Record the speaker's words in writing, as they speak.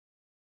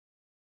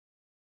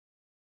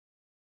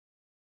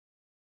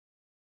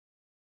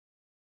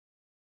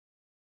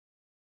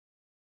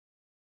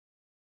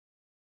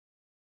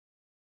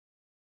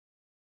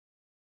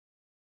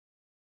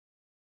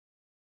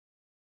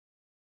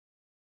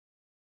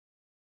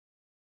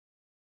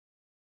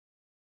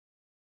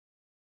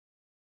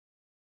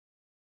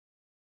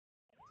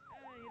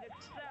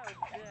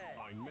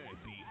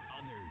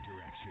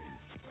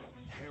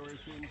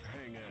Harrison's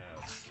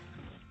Hangout.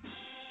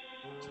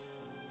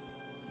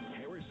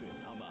 Harrison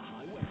on the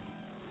highway.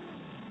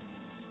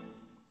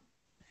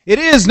 It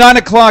is 9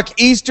 o'clock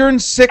Eastern,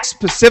 6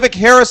 Pacific.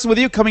 Harrison with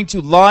you, coming to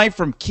you live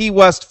from Key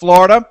West,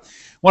 Florida.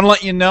 Want to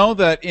let you know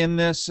that in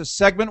this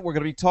segment, we're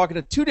going to be talking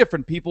to two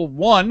different people.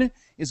 One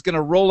is going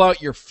to roll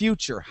out your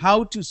future,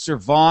 how to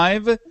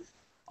survive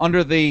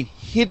under the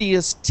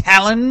hideous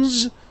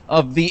talons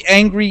of the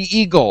angry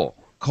eagle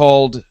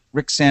called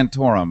Rick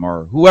Santorum,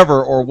 or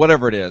whoever or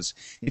whatever it is.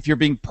 If you're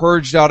being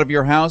purged out of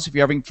your house, if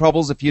you're having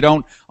troubles, if you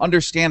don't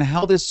understand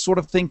how this sort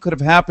of thing could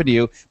have happened to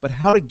you, but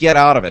how to get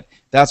out of it,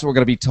 that's what we're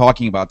going to be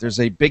talking about.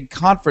 There's a big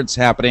conference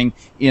happening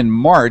in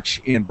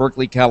March in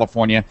Berkeley,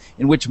 California,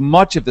 in which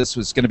much of this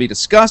was going to be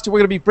discussed. And we're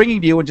going to be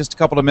bringing to you in just a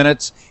couple of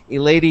minutes a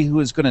lady who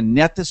is going to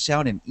net this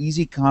out in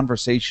easy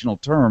conversational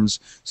terms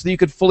so that you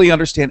could fully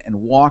understand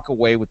and walk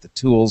away with the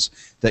tools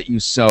that you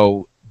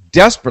so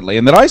desperately,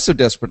 and that I so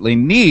desperately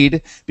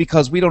need,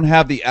 because we don't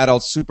have the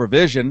adult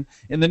supervision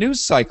in the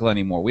news cycle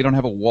anymore. We don't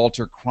have a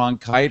Walter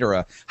Cronkite or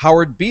a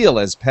Howard Beale,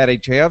 as Patty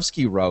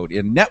Chayefsky wrote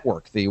in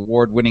Network, the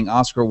award-winning,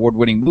 Oscar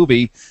award-winning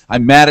movie,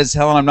 I'm Mad as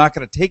Hell and I'm Not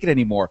Going to Take It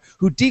Anymore,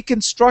 who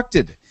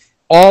deconstructed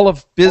all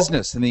of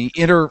business and the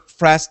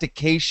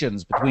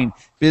interfrastications between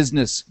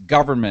business,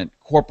 government,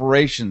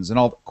 corporations, and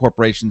all the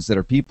corporations that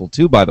are people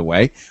too, by the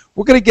way.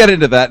 We're going to get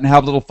into that and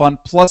have a little fun,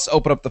 plus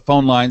open up the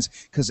phone lines,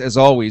 because as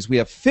always, we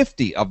have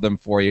 50 of them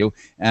for you,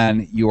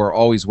 and you are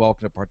always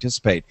welcome to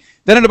participate.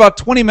 Then in about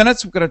 20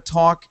 minutes, we're going to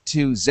talk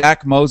to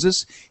Zach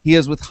Moses. He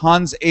is with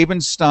Hans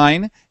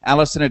Ebenstein,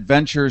 Allison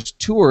Adventures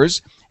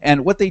Tours,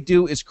 and what they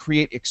do is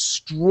create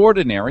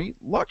extraordinary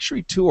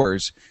luxury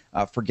tours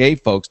for gay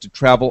folks to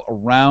travel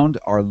around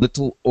our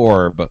little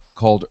orb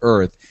called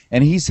Earth.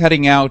 And he's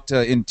heading out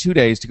in 2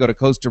 days to go to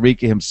Costa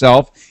Rica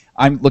himself.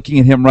 I'm looking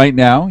at him right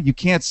now. You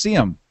can't see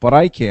him, but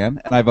I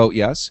can, and I vote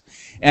yes.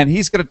 And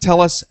he's going to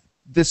tell us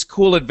this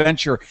cool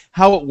adventure,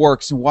 how it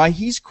works, and why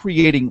he's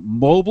creating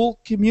mobile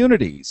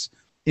communities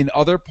in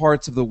other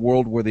parts of the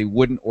world where they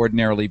wouldn't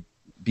ordinarily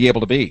be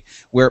able to be,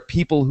 where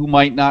people who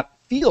might not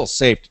feel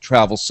safe to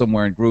travel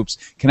somewhere in groups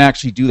can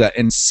actually do that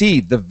and see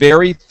the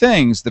very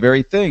things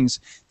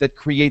that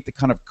create the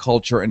kind of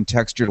culture and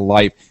texture to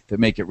life that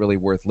make it really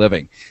worth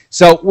living.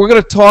 So we're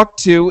going to talk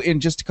to, in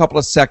just a couple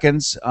of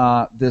seconds,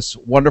 this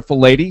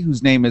wonderful lady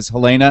whose name is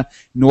Helena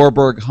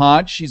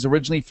Norberg-Hodge. She's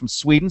originally from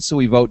Sweden, so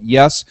we vote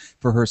yes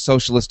for her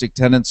socialistic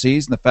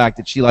tendencies and the fact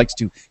that she likes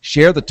to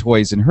share the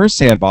toys in her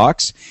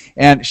sandbox.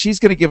 And she's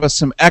going to give us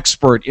some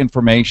expert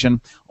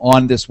information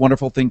on this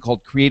wonderful thing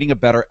called Creating a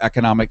Better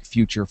Economic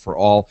Future for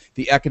All,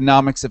 the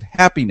Economics of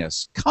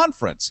Happiness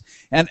Conference.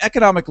 And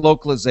economic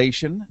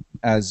localization,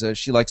 as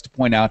she likes to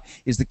point out,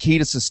 is the key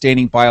to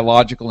sustaining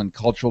biological and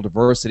cultural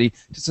diversity,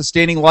 to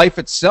sustaining life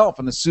itself.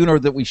 And the sooner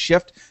that we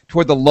shift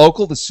toward the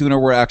local, the sooner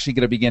we're actually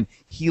going to begin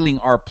healing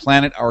our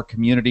planet, our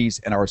communities,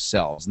 and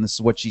ourselves. And this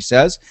is what she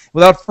says.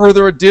 Without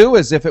further ado,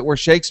 as if it were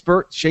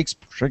Shakespeare,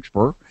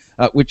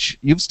 which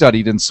you've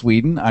studied in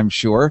Sweden, I'm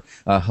sure,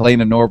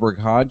 Helena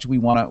Norberg-Hodge, we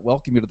want to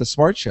welcome you to the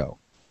Smart Show.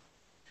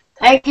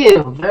 Thank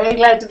you. Very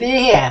glad to be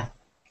here.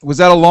 Was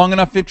that a long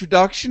enough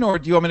introduction, or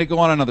do you want me to go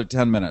on another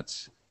 10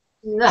 minutes?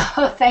 No,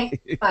 thank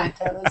you.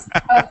 That was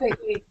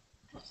perfectly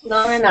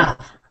long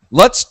enough.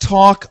 Let's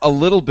talk a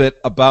little bit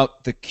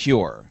about the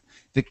cure.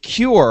 The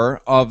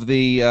cure of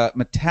the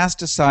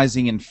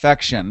metastasizing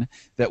infection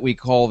that we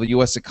call the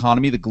U.S.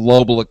 economy, the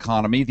global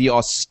economy, the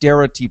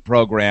austerity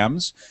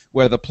programs,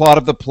 where the plot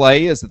of the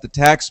play is that the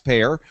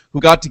taxpayer, who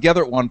got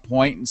together at one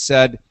point and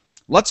said,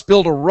 let's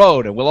build a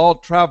road and we'll all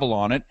travel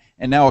on it,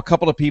 and now a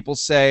couple of people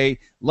say,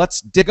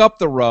 let's dig up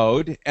the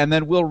road and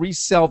then we'll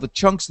resell the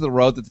chunks of the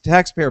road that the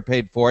taxpayer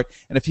paid for it,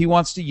 and if he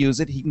wants to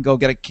use it, he can go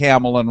get a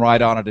camel and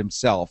ride on it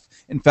himself.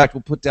 In fact,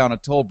 we'll put down a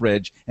toll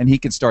bridge and he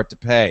can start to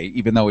pay,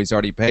 even though he's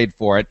already paid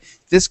for it.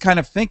 This kind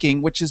of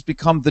thinking, which has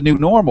become the new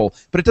normal,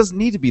 but it doesn't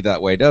need to be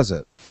that way, does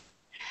it?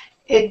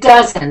 It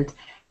doesn't.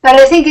 But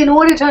I think in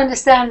order to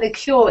understand the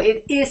cure,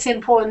 it is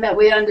important that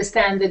we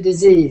understand the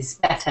disease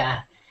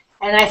better.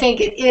 And I think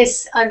it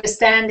is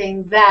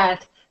understanding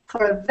that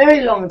for a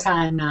very long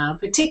time now,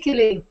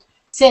 particularly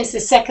since the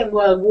Second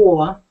World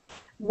War,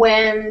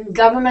 when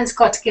governments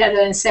got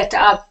together and set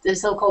up the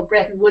so-called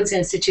Bretton Woods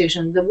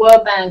Institution, the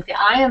World Bank, the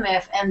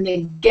IMF, and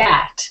the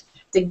GATT.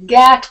 The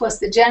GATT was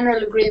the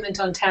General Agreement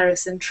on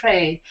Tariffs and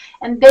Trade.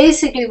 And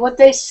basically what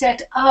they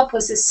set up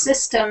was a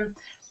system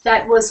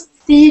that was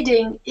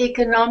feeding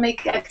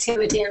economic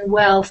activity and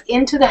wealth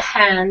into the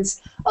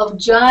hands of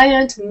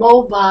giant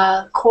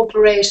mobile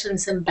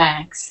corporations and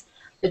banks,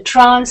 the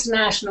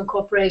transnational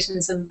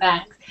corporations and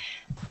banks.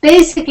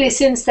 Basically,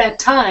 since that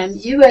time,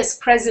 US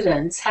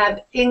presidents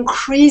have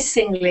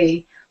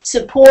increasingly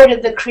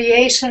supported the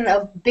creation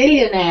of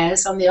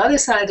billionaires on the other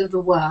side of the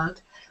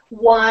world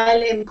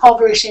while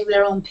impoverishing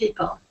their own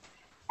people.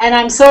 And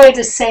I'm sorry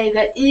to say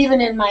that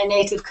even in my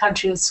native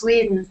country of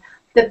Sweden,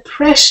 the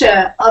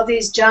pressure of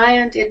these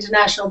giant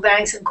international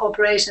banks and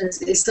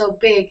corporations is so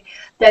big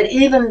that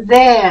even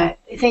there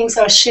things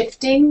are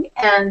shifting,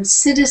 and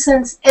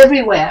citizens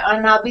everywhere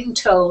are now being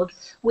told,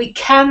 We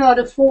cannot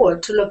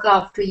afford to look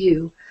after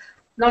you,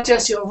 not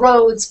just your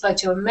roads,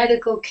 but your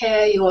medical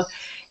care, your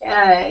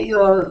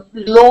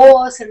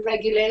laws and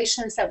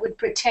regulations that would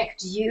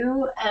protect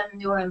you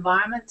and your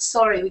environment.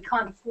 Sorry, we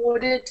can't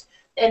afford it.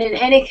 And in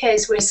any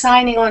case, we're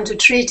signing on to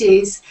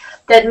treaties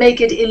that make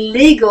it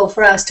illegal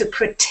for us to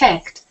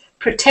protect.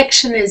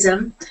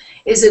 Protectionism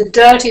is a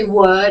dirty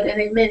word, and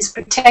it means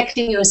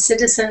protecting your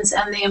citizens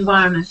and the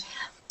environment.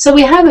 So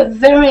we have a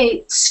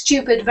very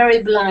stupid,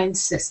 very blind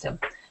system.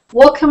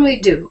 What can we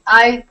do?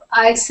 I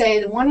say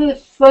that one of the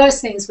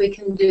first things we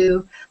can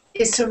do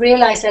is to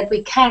realize that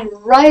we can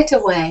right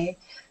away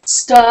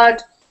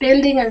start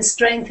building and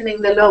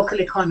strengthening the local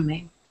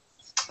economy.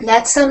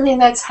 That's something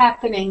that's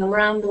happening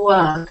around the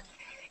world.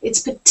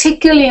 It's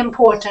particularly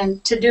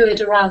important to do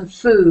it around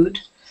food,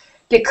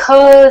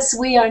 because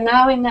we are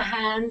now in the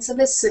hands of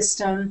a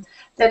system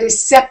that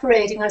is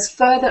separating us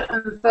further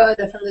and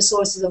further from the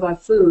sources of our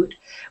food.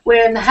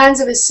 We're in the hands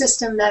of a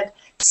system that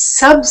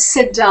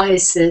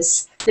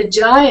subsidizes the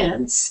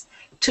giants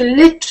to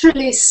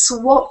literally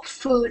swap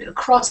food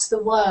across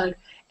the world.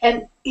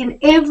 And in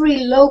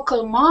every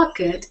local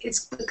market,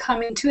 it's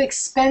becoming too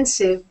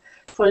expensive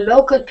for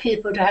local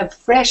people to have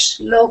fresh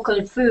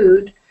local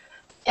food,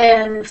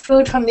 and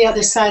food from the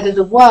other side of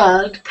the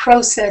world,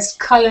 processed,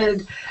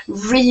 colored,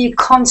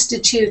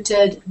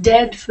 reconstituted,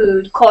 dead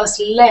food, costs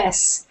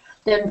less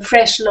than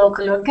fresh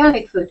local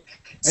organic food.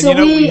 And so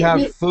we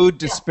have food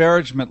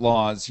disparagement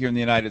laws here in the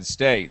United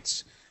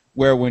States,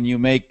 where when you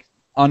make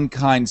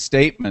unkind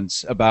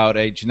statements about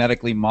a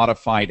genetically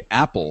modified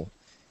apple,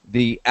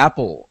 the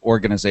Apple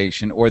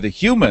organization, or the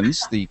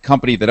humans, the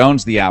company that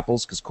owns the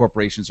apples, because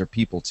corporations are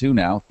people too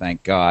now,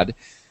 thank God.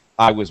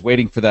 I was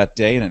waiting for that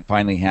day, and it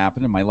finally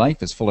happened, and my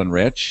life is full and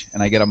rich,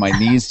 and I get on my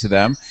knees to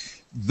them.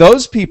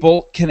 Those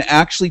people can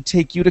actually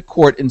take you to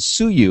court and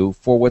sue you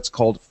for what's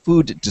called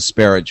food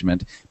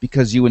disparagement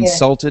because you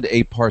insulted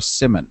a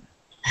persimmon.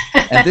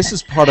 And this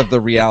is part of the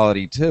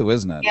reality too,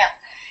 isn't it? Yeah,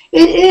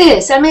 it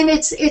is. I mean,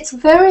 it's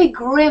very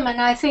grim, and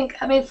I think,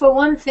 I mean, for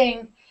one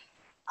thing,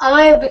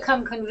 I have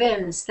become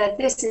convinced that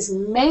this is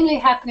mainly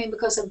happening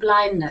because of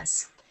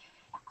blindness.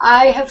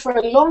 I have for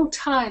a long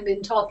time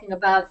been talking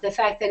about the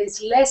fact that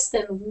it's less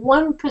than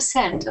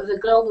 1% of the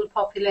global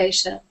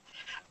population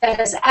that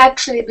has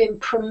actually been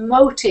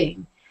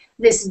promoting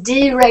this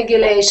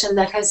deregulation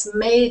that has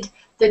made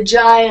the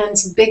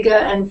giants bigger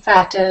and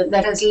fatter,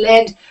 that has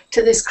led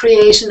to this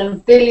creation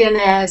of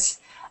billionaires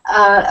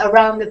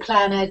around the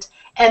planet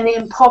and the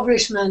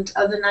impoverishment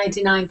of the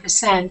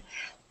 99%.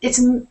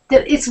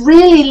 It's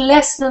really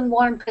less than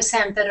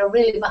 1% that are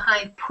really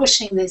behind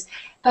pushing this.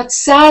 But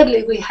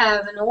sadly, we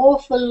have an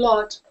awful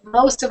lot,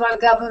 most of our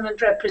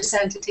government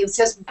representatives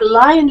just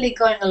blindly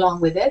going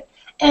along with it.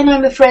 And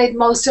I'm afraid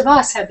most of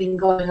us have been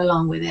going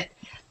along with it.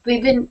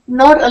 We've been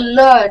not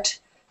alert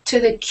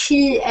to the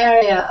key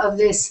area of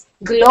this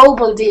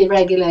global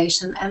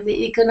deregulation and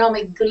the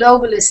economic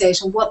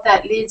globalization, what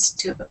that leads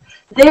to.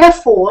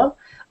 Therefore,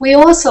 we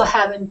also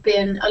haven't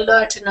been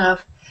alert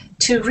enough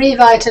to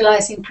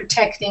revitalizing,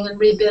 protecting, and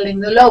rebuilding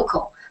the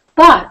local.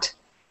 But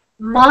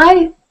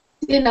my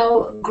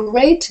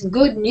great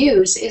good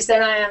news is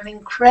that I am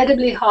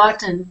incredibly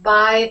heartened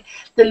by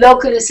the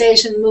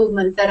localization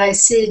movement that I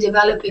see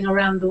developing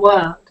around the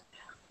world,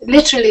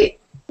 literally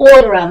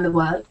all around the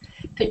world,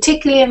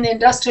 particularly in the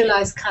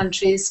industrialized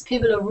countries.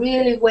 People are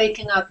really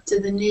waking up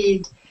to the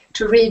need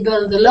to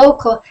rebuild the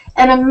local,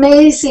 and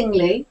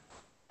amazingly,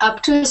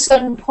 up to a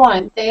certain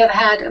point, they have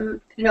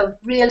had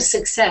real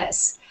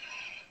success.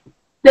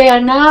 They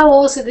are now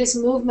also, this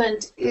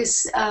movement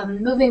is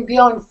moving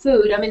beyond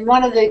food. I mean,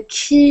 one of the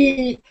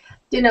key,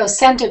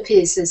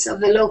 centerpieces of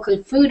the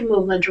local food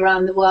movement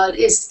around the world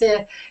is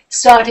the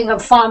starting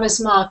of farmers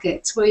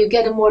markets, where you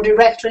get a more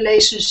direct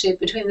relationship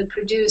between the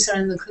producer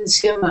and the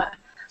consumer.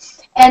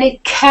 And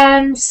it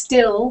can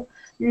still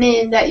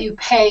mean that you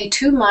pay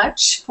too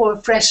much for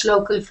fresh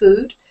local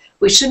food.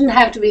 We shouldn't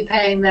have to be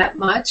paying that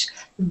much,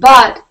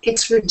 but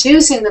it's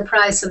reducing the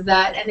price of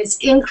that, and it's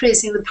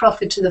increasing the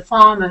profit to the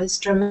farmers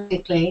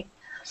dramatically.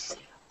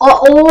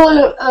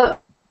 All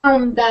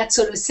around that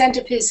sort of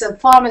centerpiece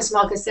of farmers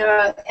markets, there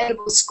are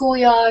edible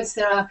schoolyards,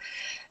 there are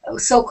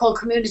so-called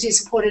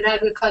community-supported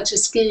agriculture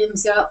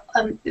schemes, there are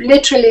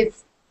literally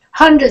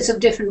hundreds of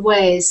different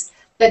ways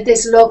that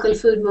this local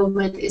food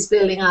movement is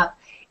building up.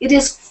 It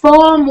is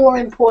far more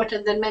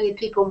important than many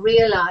people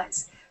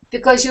realize,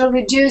 because you're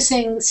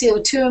reducing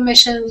CO2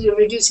 emissions, you're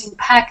reducing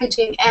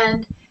packaging,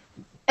 and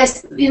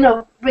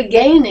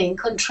regaining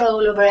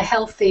control over a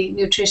healthy,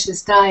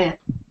 nutritious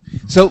diet.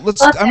 So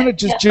I'm going to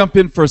just jump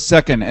in for a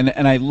second,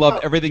 and I love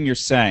everything you're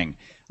saying,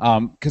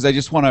 because I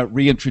just want to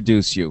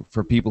reintroduce you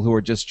for people who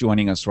are just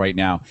joining us right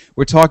now.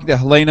 We're talking to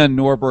Helena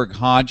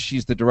Norberg-Hodge.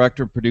 She's the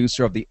director and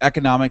producer of the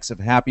Economics of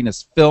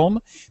Happiness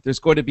film. There's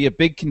going to be a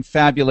big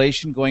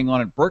confabulation going on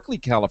in Berkeley,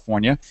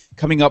 California,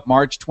 coming up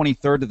March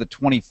 23rd to the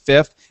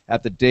 25th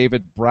at the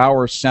David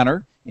Brower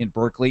Center in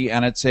Berkeley,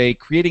 and it's a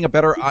Creating a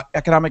Better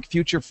Economic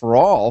Future for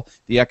All,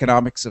 the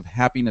Economics of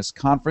Happiness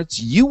Conference.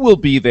 You will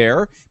be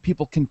there.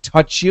 People can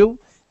touch you.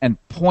 and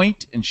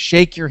point and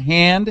shake your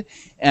hand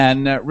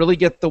and really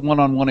get the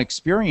one-on-one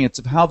experience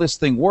of how this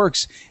thing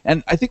works.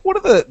 And I think one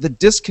of the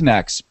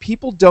disconnects,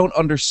 people don't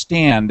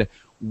understand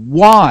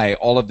why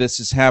all of this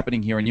is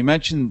happening here. And you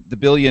mentioned the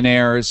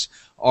billionaires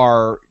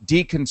are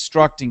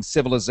deconstructing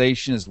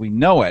civilization as we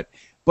know it.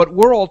 But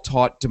we're all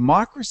taught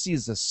democracy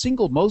is the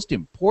single most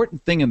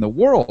important thing in the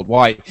world.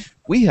 Why?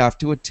 We have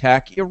to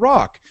attack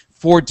Iraq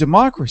for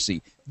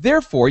democracy.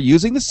 Therefore,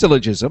 using the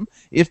syllogism,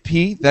 if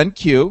P, then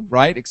Q,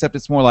 right? Except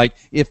it's more like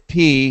if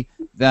P,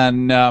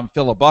 then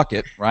fill a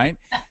bucket, right?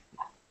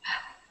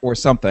 Or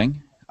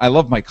something. I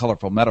love my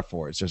colorful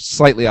metaphors. They're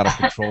slightly out of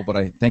control, but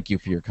I thank you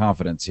for your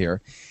confidence here.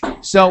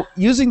 So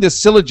using this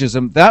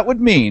syllogism, that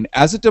would mean,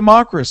 as a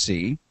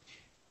democracy,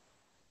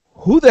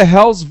 who the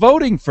hell's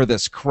voting for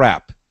this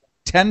crap?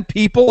 10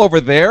 people over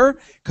there?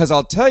 Because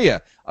I'll tell you,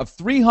 of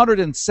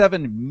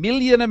 307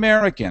 million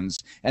Americans,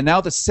 and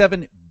now the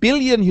 7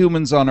 billion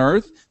humans on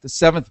Earth, the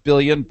 7th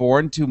billion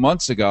born 2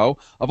 months ago,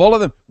 of all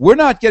of them, we're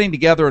not getting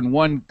together in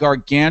one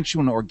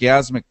gargantuan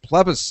orgasmic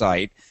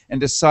plebiscite and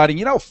deciding,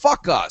 you know,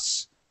 fuck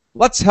us.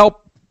 Let's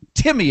help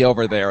Timmy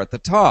over there at the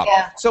top.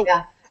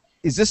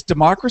 Is this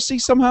democracy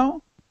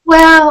somehow?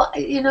 Well,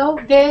 you know,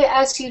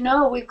 as you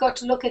know, we've got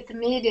to look at the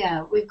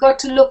media. We've got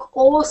to look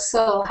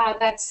also how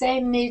that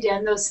same media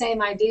and those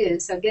same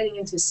ideas are getting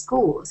into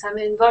schools. I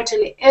mean,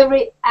 virtually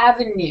every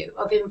avenue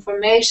of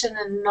information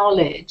and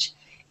knowledge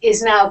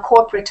is now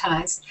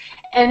corporatized.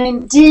 And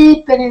in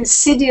deep and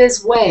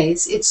insidious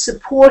ways, it's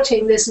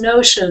supporting this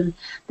notion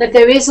that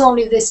there is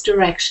only this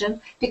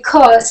direction,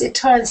 because it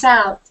turns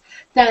out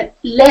that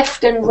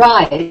left and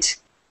right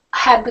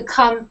have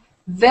become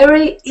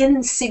very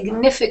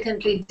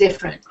insignificantly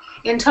different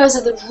in terms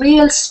of the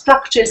real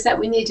structures that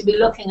we need to be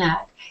looking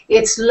at.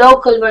 It's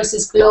local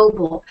versus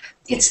global.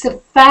 It's the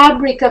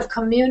fabric of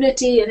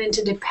community and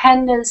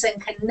interdependence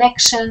and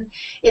connection.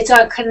 It's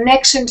our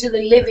connection to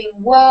the living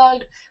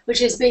world,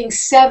 which is being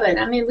severed.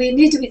 I mean, we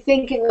need to be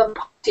thinking of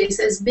parties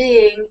as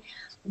being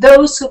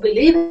those who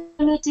believe in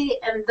unity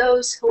and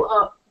those who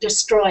are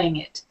destroying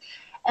it.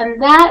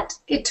 And that,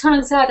 it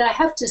turns out, I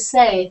have to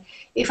say,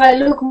 if I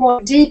look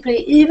more deeply,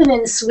 even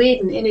in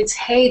Sweden, in its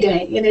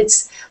heyday, in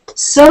its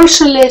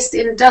socialist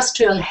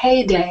industrial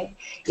heyday,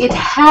 it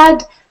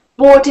had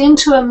bought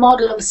into a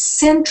model of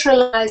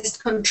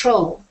centralized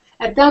control.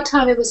 At that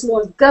time, it was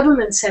more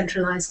government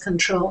centralized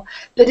control,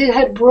 but it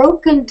had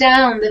broken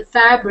down the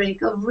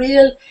fabric of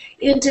real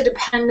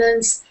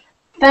interdependence,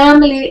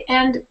 family,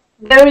 and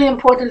very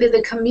importantly,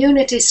 the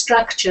community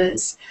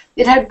structures.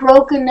 It had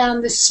broken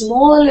down the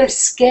smaller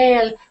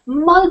scale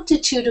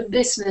multitude of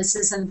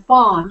businesses and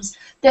farms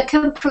that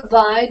can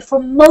provide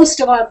for most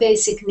of our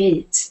basic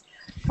needs.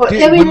 For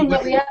everything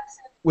that we have.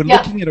 When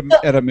looking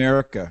at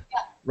America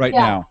right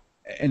now,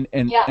 and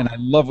I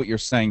love what you're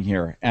saying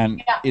here,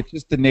 and it's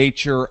just the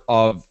nature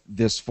of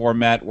this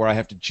format where I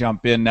have to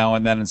jump in now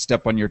and then and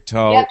step on your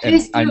toe,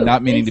 and I'm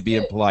not meaning to be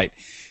impolite.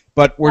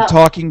 But we're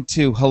talking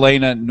to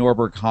Helena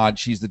Norberg-Hodge.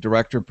 She's the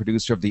director and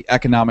producer of the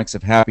Economics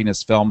of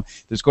Happiness film.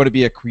 There's going to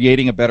be a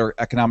Creating a Better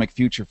Economic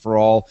Future for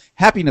All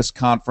Happiness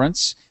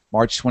Conference,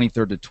 March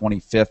 23rd to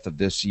 25th of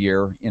this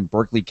year in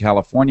Berkeley,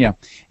 California.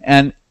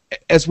 And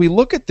as we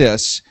look at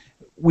this,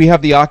 we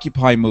have the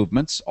Occupy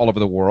movements all over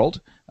the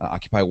world.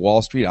 Occupy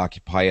Wall Street,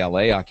 Occupy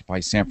LA,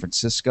 Occupy San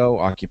Francisco,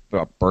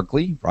 Occupy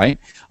Berkeley, right,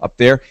 up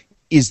there.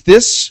 Is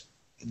this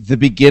the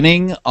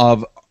beginning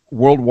of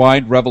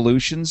worldwide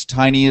revolutions,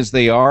 tiny as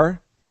they are?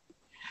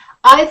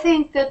 I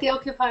think that the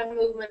Occupy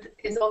movement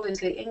is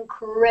obviously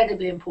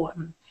incredibly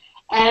important.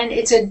 And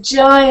it's a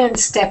giant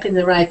step in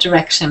the right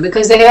direction,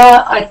 because they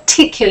are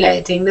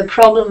articulating the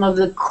problem of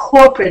the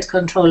corporate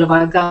control of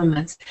our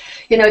governments.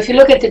 You know, if you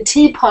look at the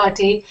Tea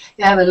Party,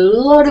 you have a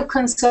lot of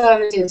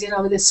conservatives, you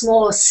know, with a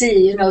small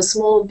c, you know,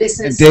 small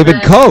business. And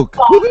David Koch.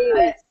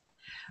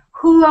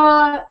 Who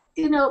are,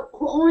 you know,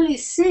 who only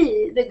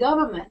see the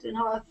government and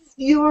are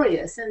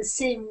furious and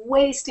see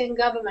waste in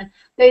government.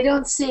 They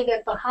don't see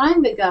that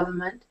behind the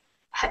government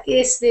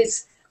is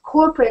this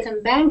corporate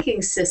and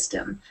banking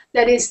system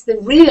that is the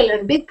real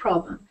and big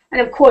problem. And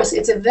of course,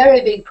 it's a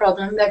very big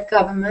problem that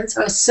governments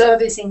are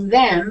servicing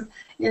them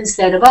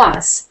instead of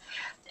us.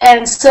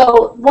 And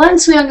so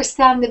once we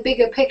understand the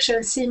bigger picture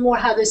and see more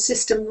how the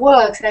system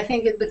works, I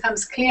think it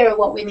becomes clearer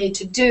what we need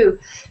to do.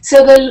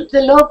 So the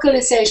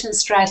localization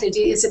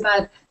strategy is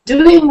about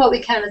doing what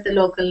we can at the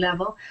local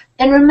level.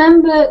 And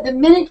remember, the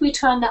minute we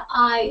turn the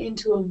I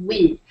into a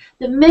we,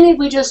 the minute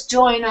we just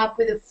join up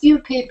with a few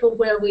people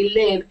where we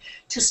live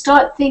to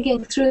start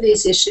thinking through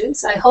these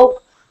issues, I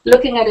hope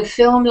looking at a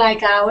film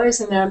like ours,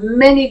 and there are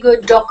many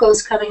good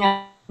docos coming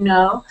out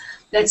now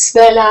that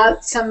spell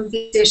out some of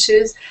these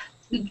issues,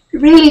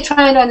 really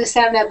trying to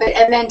understand that,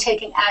 and then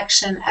taking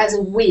action as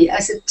a we,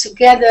 as a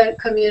together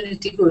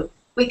community group.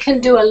 We can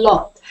do a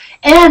lot.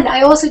 And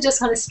I also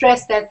just want to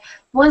stress that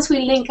once we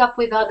link up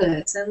with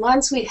others, and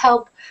once we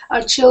help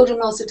our children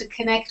also to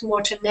connect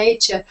more to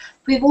nature,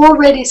 we've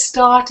already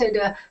started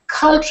a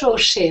cultural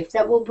shift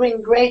that will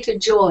bring greater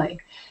joy.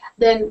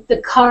 than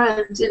the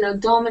current,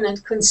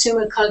 dominant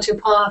consumer culture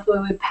path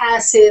where we're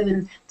passive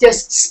and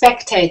just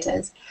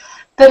spectators.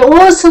 But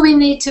also we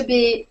need to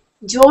be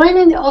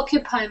joining the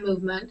Occupy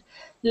movement,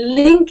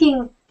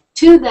 linking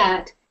to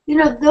that,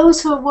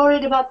 those who are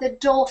worried about the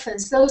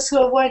dolphins, those who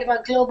are worried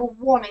about global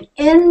warming,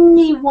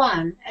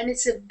 anyone, and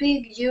it's a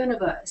big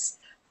universe,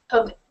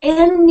 of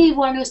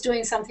anyone who's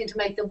doing something to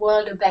make the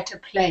world a better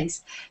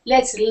place.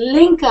 Let's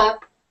link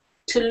up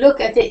to look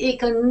at the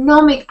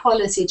economic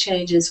policy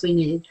changes we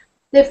need.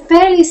 They're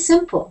fairly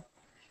simple.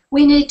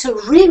 We need to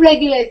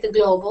re-regulate the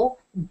global,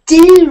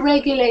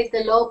 deregulate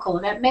the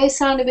local. That may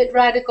sound a bit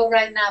radical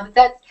right now,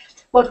 but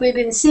what we've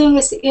been seeing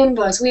is the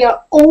inverse. We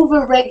are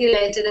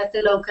over-regulated at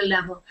the local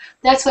level.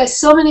 That's why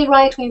so many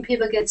right-wing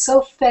people get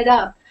so fed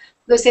up,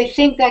 because they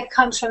think that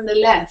comes from the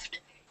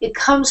left. It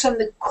comes from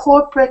the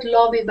corporate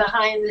lobby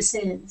behind the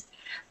scenes.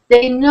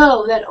 They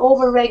know that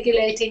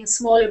over-regulating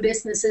smaller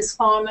businesses,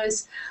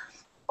 farmers,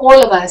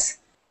 all of us,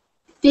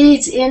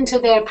 feeds into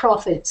their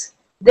profits.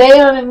 They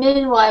are,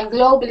 meanwhile,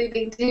 globally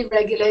being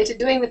deregulated,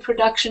 doing the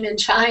production in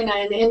China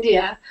and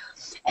India.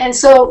 And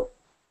so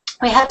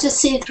we have to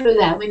see through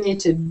that. We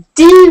need to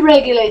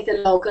deregulate the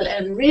local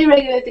and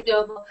re-regulate the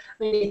global.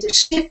 We need to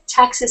shift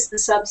taxes and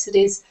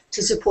subsidies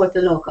to support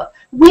the local.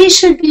 We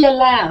should be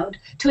allowed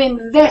to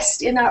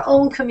invest in our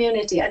own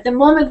community. At the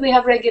moment, we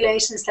have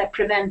regulations that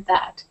prevent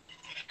that.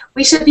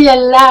 We should be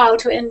allowed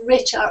to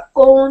enrich our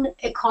own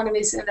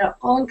economies and our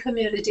own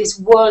communities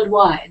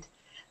worldwide.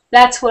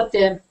 That's what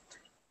we're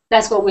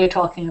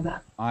talking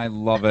about. I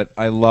love it.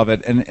 I love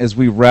it. And as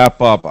we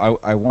wrap up,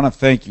 I want to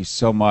thank you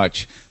so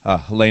much,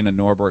 Helena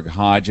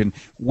Norberg-Hodge. And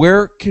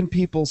where can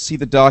people see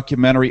the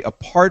documentary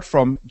apart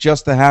from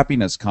just the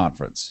Happiness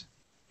Conference?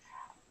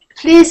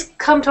 Please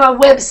come to our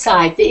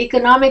website,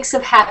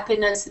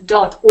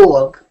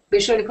 theeconomicsofhappiness.org. Be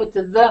sure to put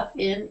the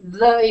in,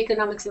 The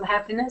Economics of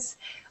Happiness,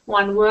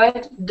 one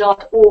word,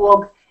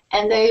 .org.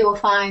 And there you'll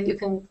find you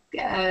can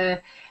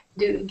buy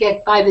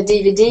the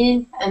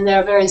DVD, and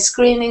there are various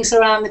screenings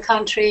around the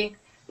country.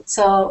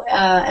 So,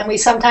 and we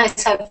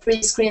sometimes have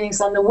free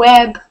screenings on the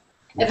web.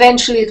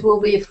 Eventually it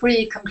will be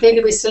free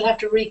completely. We still have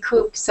to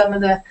recoup some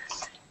of the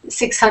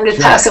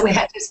 600,000 we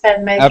had to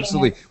spend making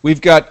Absolutely. it.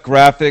 We've got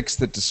graphics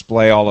that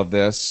display all of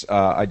this.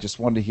 I just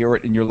wanted to hear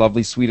it in your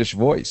lovely Swedish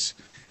voice.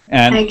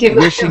 And Thank you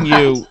wishing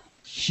you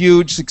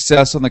huge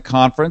success on the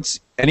conference.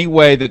 Any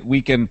way that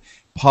we can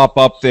pop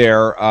up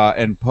there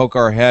and poke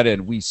our head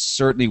in, we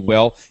certainly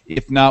will.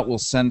 If not, we'll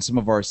send some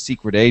of our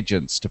secret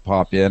agents to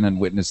pop in and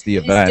witness the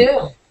event.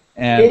 Do.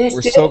 And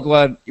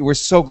we're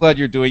so glad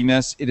you're doing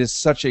this. It is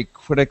such a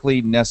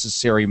critically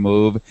necessary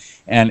move,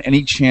 and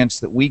any chance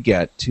that we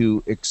get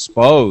to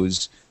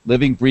expose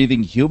living,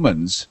 breathing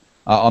humans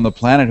on the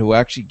planet who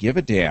actually give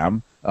a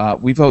damn,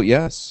 we vote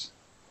yes.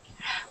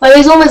 Well,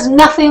 there's almost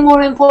nothing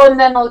more important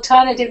than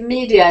alternative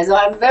media, so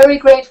I'm very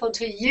grateful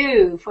to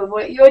you for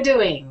what you're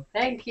doing.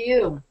 Thank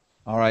you.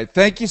 All right.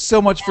 Thank you so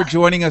much for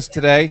joining us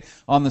today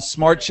on The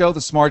Smart Show,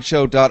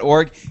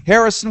 thesmartshow.org.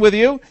 Harrison with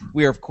you.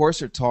 We, of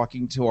course, are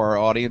talking to our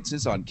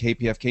audiences on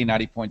KPFK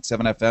 90.7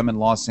 FM in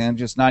Los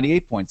Angeles,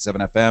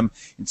 98.7 FM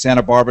in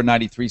Santa Barbara,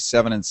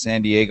 93.7 in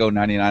San Diego,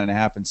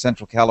 99.5 in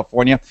Central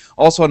California.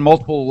 Also on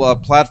multiple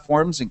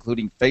platforms,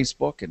 including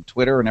Facebook and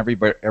Twitter and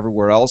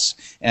everywhere else,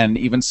 and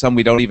even some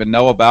we don't even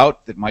know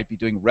about that might be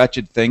doing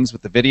wretched things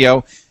with the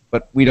video.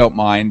 But we don't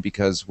mind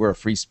because we're a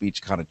free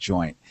speech kind of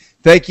joint.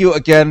 Thank you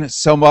again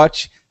so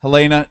much,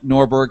 Helena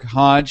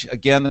Norberg-Hodge.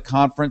 Again, the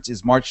conference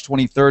is March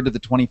 23rd to the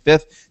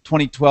 25th,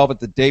 2012 at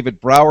the David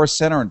Brower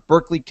Center in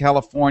Berkeley,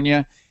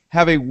 California.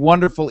 Have a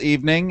wonderful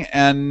evening,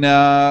 and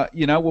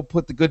we'll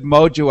put the good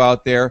mojo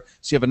out there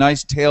so you have a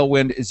nice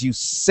tailwind as you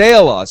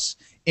sail us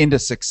into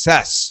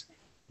success.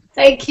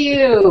 Thank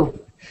you.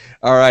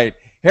 All right.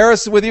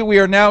 Harrison with you. We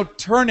are now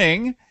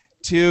turning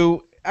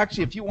to...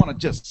 Actually, if you want to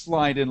just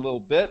slide in a little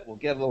bit, we'll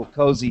get a little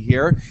cozy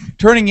here.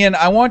 Turning in,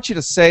 I want you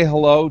to say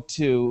hello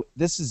to,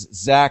 this is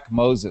Zach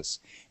Moses.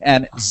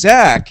 And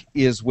Zach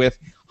is with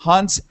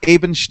Hans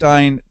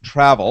Ebenstein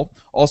Travel,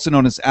 also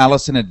known as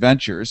Allison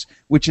Adventures,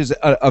 which is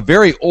a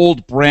very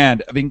old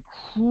brand of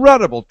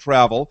incredible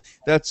travel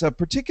that's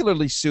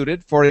particularly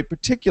suited for a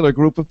particular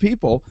group of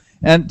people.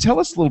 And tell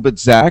us a little bit,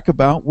 Zach,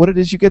 about what it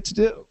is you get to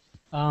do.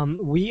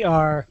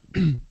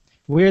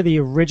 We're the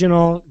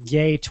original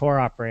gay tour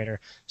operator.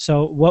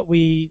 So what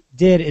we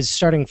did is,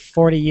 starting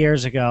 40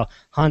 years ago,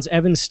 Hans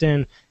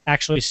Ebenstein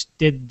actually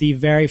did the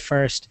very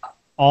first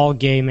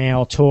all-gay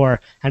male tour.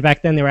 And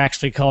back then they were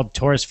actually called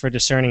Tours for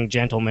Discerning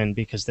Gentlemen,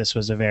 because this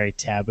was a very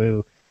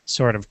taboo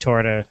sort of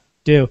tour to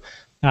do.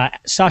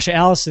 Sasha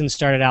Allison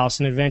started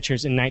Allison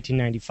Adventures in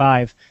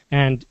 1995.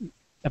 And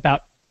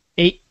about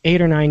eight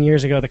or 9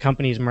 years ago, the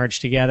companies merged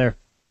together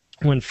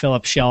when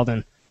Philip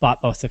Sheldon bought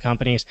both the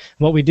companies.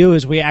 What we do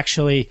is we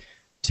actually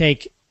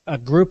take a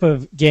group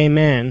of gay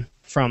men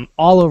from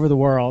all over the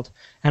world,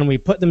 and we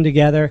put them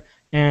together,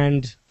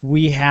 and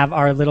we have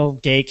our little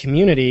gay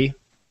community,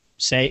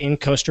 say, in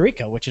Costa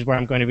Rica, which is where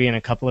I'm going to be in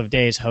a couple of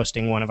days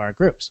hosting one of our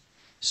groups.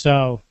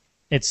 So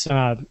it's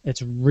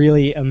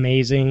really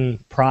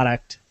amazing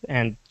product,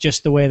 and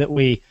just the way that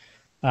we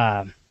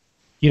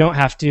You don't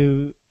have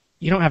to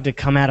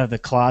come out of the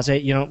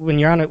closet. You know, when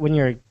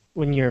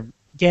you're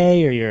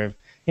gay or you're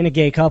in a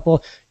gay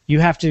couple, you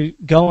have to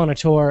go on a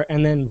tour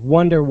and then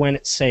wonder when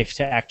it's safe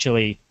to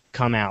actually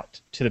come out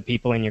to the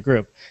people in your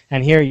group.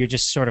 And here you're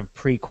just sort of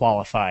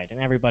pre-qualified, and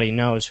everybody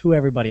knows who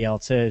everybody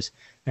else is,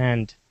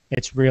 and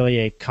it's really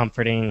a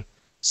comforting,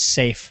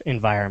 safe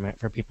environment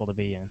for people to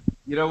be in.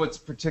 You know, it's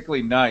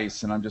particularly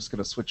nice, and I'm just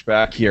going to switch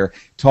back here,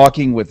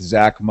 talking with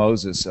Zach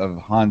Moses of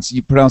Hans.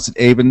 You pronounce it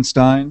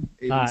Ebenstein?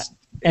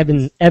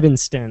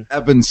 Evanston.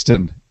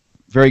 Evanston.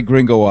 Very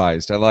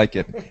gringoized. I like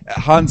it.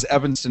 Hans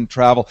Evanston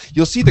Travel.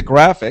 You'll see the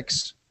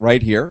graphics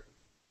right here.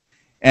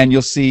 And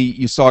you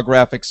saw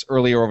graphics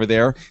earlier over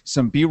there,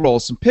 some B-roll,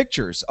 some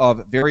pictures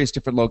of various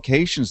different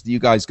locations that you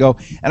guys go.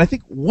 And I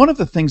think one of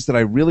the things that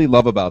I really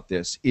love about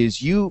this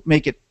is you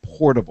make it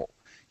portable.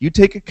 You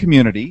take a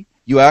community,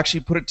 you actually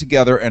put it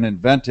together and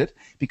invent it,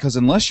 because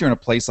unless you're in a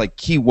place like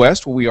Key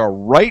West, where we are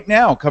right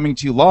now coming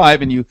to you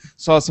live, and you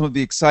saw some of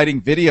the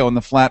exciting video on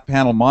the flat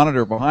panel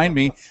monitor behind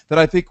me that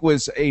I think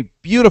was a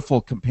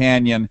beautiful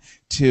companion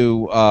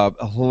to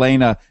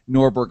Helena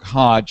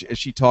Norberg-Hodge as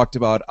she talked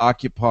about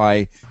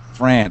Occupy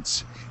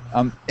France.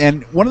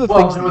 And one of the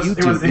things that you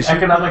do... It was the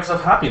economics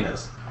of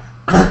happiness.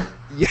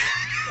 Yeah.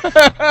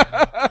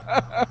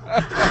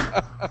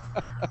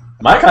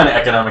 My kind of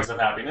economics of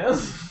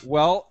happiness.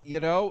 Well, you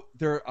know,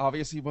 there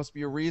obviously must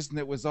be a reason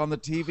it was on the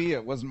TV.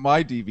 It wasn't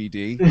my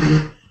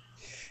DVD.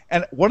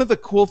 And one of the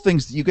cool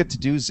things that you get to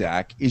do,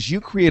 Zach, is you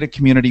create a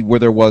community where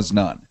there was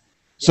none.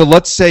 So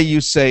let's say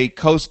you say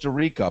Costa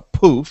Rica,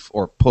 poof,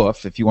 or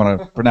poof, if you want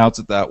to pronounce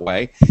it that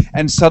way,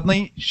 and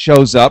suddenly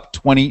shows up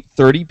 20,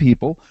 30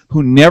 people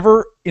who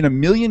never in a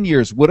million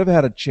years would have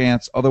had a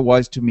chance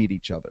otherwise to meet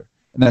each other.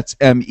 And that's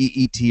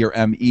M-E-E-T or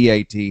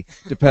M-E-A-T,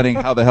 depending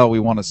how the hell we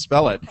want to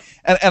spell it.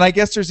 And I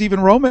guess there's even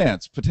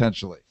romance,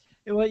 potentially.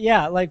 Well,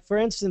 yeah, like, for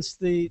instance,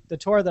 the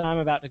tour that I'm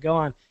about to go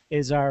on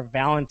is our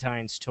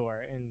Valentine's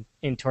tour in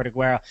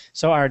Tortuguero.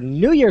 So our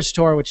New Year's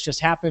tour, which just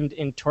happened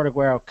in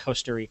Tortuguero,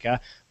 Costa Rica,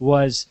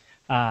 was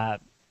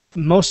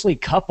mostly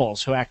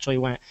couples who actually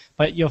went.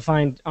 But you'll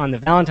find on the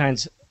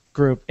Valentine's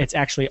group, it's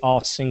actually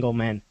all single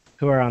men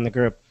who are on the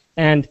group.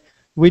 And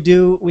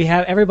we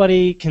have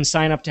everybody can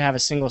sign up to have a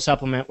single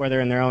supplement where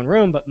they're in their own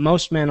room, but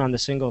most men on the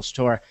singles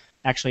tour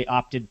actually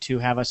opted to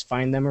have us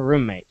find them a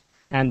roommate.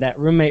 And that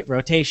roommate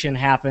rotation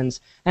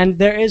happens, and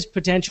there is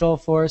potential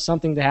for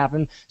something to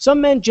happen. Some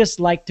men just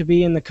like to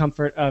be in the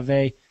comfort of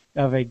a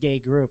gay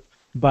group,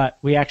 but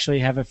we actually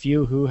have a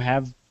few who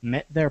have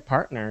met their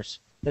partners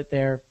that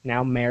they're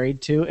now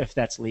married to, if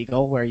that's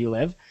legal where you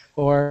live,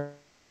 or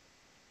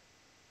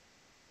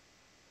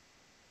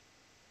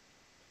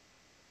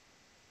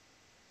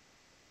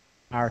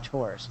our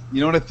tours. You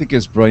know what I think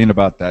is brilliant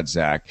about that,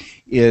 Zach,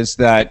 is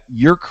that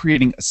you're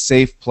creating a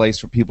safe place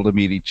for people to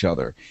meet each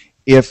other.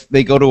 If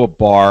they go to a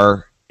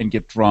bar and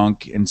get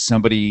drunk and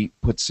somebody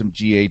puts some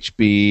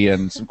GHB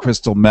and some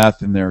crystal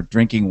meth in their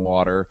drinking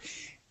water,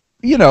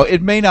 you know,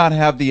 it may not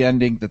have the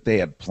ending that they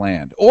had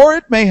planned, or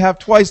it may have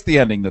twice the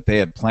ending that they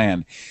had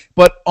planned.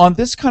 But on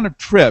this kind of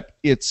trip,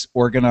 it's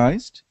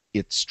organized,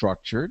 it's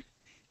structured,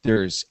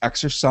 there's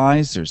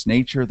exercise, there's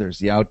nature, there's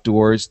the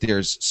outdoors,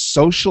 there's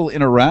social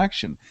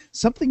interaction,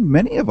 something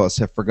many of us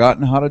have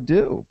forgotten how to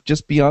do,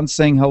 just beyond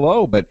saying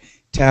hello, but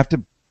to have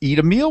to eat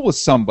a meal with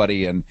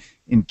somebody and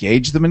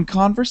engage them in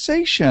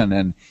conversation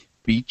and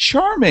be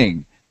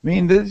charming. I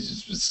mean,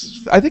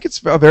 I think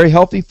it's a very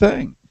healthy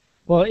thing.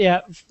 Well,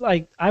 yeah,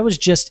 like I was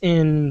just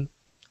in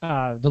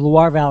the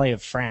Loire Valley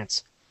of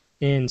France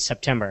in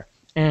September,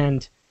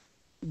 and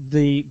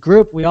the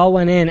group, we all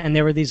went in, and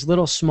there were these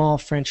little small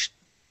French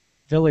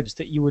village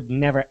that you would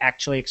never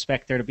actually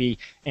expect there to be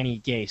any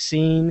gay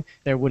scene.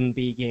 There wouldn't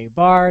be gay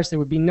bars. There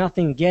would be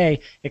nothing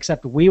gay,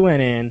 except we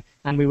went in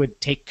and we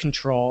would take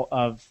control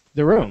of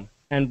the room.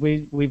 And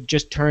we've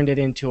just turned it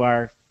into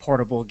our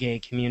portable gay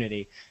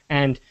community.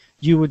 And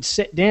you would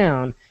sit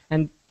down,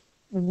 and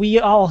we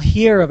all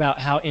hear about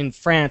how in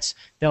France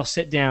they'll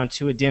sit down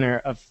to a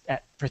dinner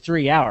for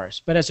 3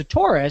 hours. But as a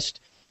tourist,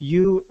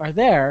 you are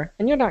there,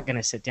 and you're not going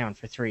to sit down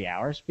for 3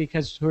 hours,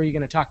 because who are you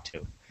going to talk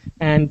to?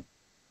 And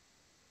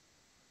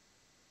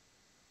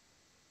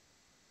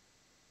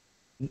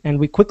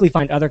we quickly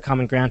find other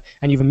common ground,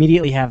 and you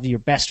immediately have your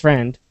best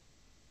friend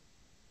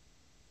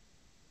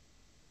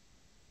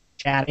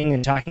chatting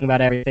and talking about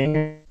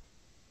everything.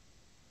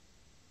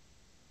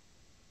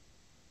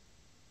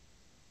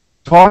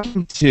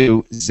 Talking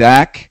to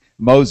Zach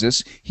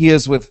Moses. He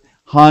is with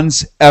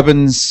Hans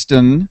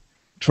Evanston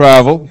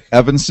Travel.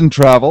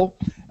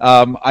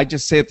 I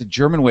just say it the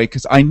German way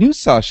because I knew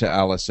Sasha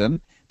Allison,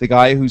 the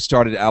guy who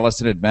started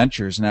Allison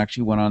Adventures, and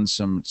actually went on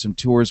some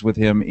tours with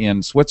him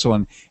in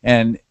Switzerland,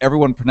 and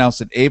everyone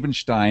pronounced it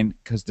Ebenstein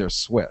because they're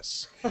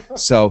Swiss.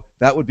 So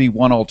that would be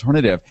one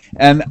alternative.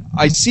 And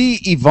I see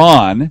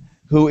Yvonne,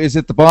 who is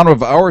at the bottom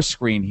of our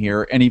screen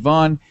here, and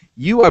Yvonne,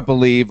 you, I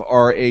believe,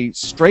 are a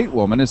straight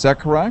woman. Is that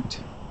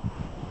correct?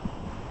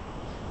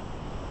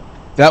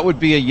 That would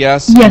be a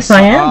yes. Yes,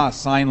 I am.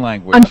 Sign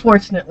language.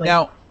 Unfortunately.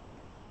 Now,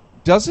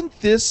 Doesn't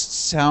this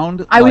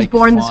sound I was like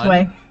born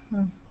fun?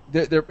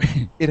 this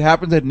way. It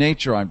happens in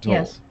nature, I'm told.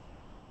 Yes.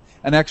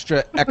 An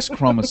extra X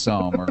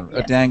chromosome or a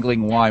Yes.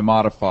 dangling Y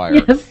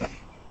modifier. Yes.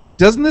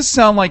 Doesn't this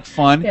sound like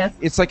fun? Yes.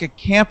 It's like a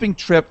camping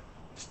trip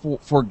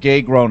for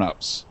gay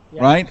grown-ups,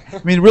 Yeah. right?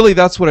 I mean, really,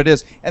 that's what it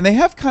is. And they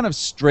have kind of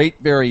straight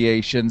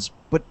variations,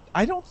 but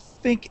I don't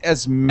think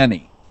as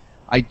many.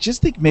 I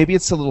just think maybe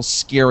it's a little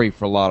scary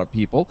for a lot of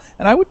people,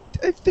 and I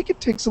think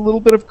it takes a little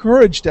bit of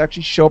courage to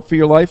actually show up for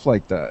your life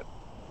like that.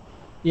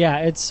 Yeah,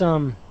 it's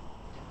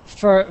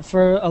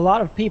for a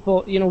lot of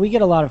people, we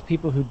get a lot of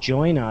people who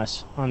join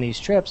us on these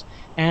trips,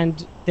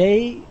 and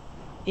they,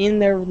 in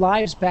their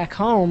lives back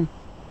home,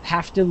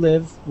 have to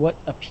live what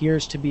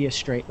appears to be a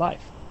straight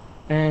life.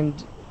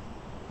 And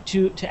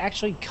to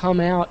actually come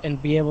out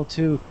and be able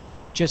to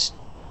just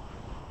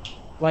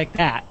like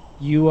that,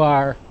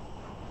 you're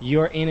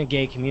in a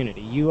gay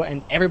community.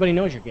 And everybody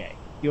knows you're gay.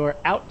 You're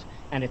out,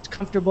 and it's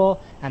comfortable,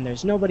 and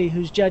there's nobody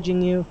who's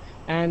judging you.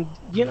 And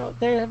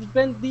there have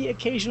been the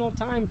occasional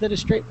time that a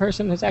straight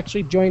person has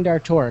actually joined our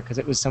tour because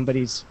it was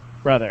somebody's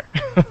brother.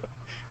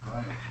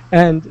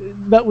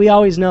 But we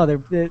always know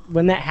that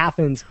when that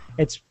happens,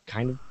 it's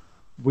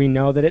we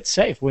know that it's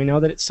safe. We know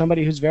that it's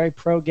somebody who's very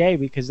pro-gay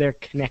because they're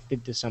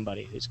connected to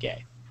somebody who's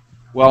gay.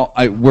 Well,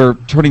 we're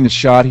turning the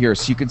shot here,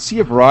 so you can see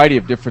a variety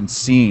of different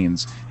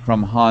scenes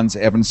from Hans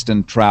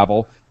Evanston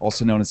Travel,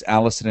 also known as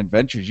Allison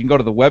Adventures. You can go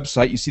to the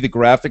website. You see the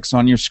graphics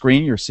on your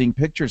screen. You're seeing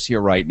pictures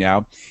here right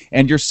now,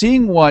 and you're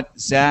seeing what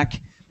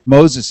Zach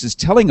Moses is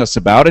telling us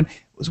about. And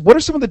what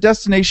are some of the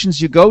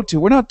destinations you go to?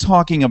 We're not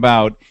talking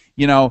about,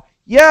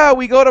 yeah,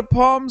 we go to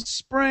Palm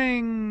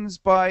Springs,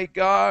 by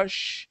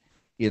gosh.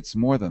 It's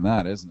more than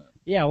that, isn't it?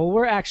 Yeah, well,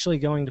 we're actually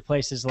going to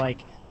places like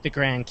the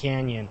Grand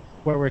Canyon,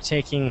 where we're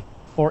taking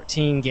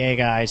 14 gay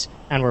guys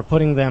and we're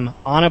putting them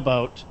on a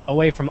boat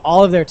away from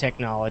all of their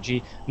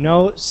technology.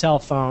 No cell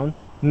phone,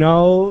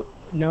 no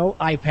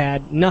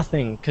iPad,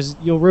 nothing, because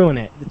you'll ruin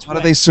it. How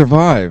do they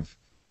survive?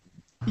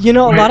 A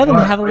lot of them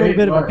have a little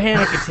bit of a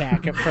panic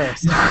attack at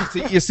first.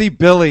 You see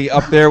Billy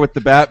up there with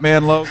the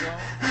Batman logo?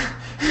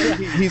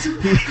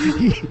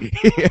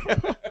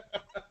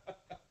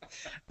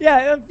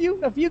 Yeah,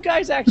 a few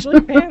guys actually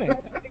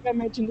panicked. I think I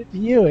mentioned it to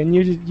you, and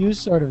you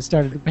sort of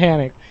started to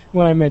panic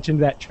when I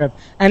mentioned that trip.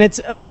 And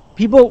it's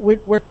people.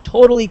 We're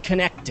totally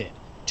connected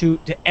to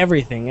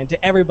everything and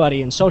to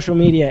everybody and social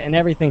media and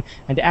everything,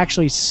 and to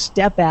actually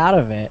step out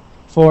of it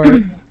for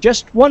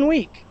just 1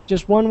 week,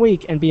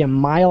 and be a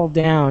mile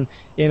down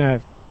in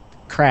a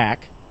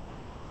crack.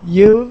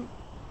 It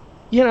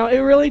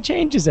really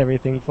changes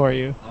everything for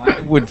you.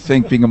 I would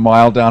think being a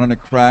mile down in a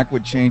crack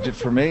would change it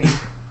for me.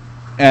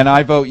 And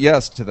I vote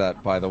yes to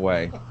that, by the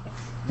way.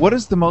 What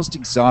is the most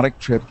exotic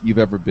trip you've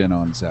ever been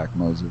on, Zach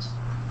Moses?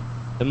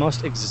 The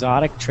most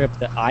exotic trip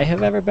that I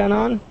have ever been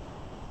on?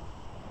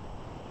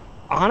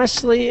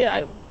 Honestly,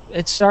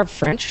 it's our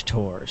French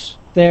tours.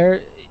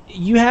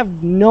 You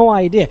have no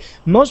idea.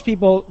 Most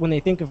people, when they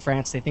think of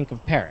France, they think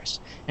of Paris.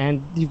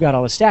 And you've got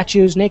all the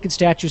statues, naked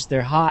statues.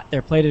 They're hot.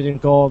 They're plated in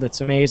gold. It's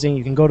amazing.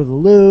 You can go to the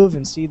Louvre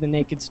and see the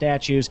naked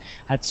statues.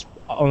 That's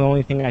the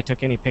only thing I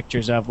took any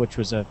pictures of, which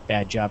was a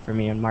bad job for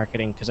me in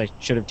marketing because I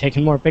should have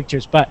taken more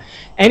pictures. But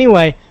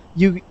anyway,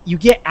 you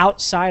get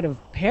outside of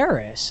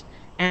Paris,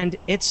 and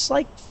it's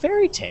like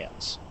fairy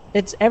tales.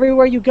 It's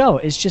everywhere you go.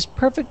 It's just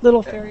perfect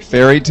little fairy tales.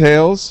 Fairy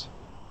tales?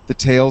 The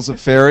tales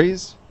of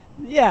fairies?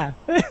 Yeah.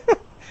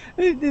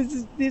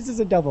 This is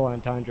a double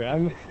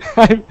entendre.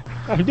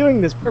 I'm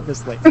doing this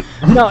purposely.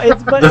 No,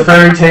 the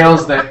fairy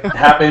tales that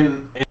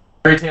happen in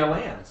fairy tale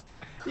lands.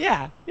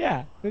 Yeah.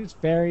 There's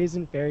fairies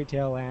in fairy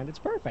tale land. It's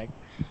perfect.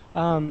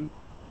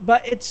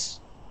 But it's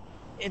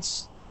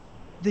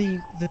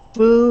the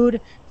food,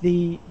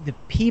 the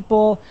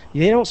people.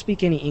 They don't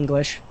speak any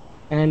English,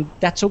 and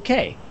that's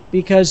okay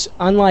because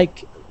unlike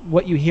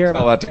what you hear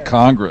Tell about that to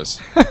Congress.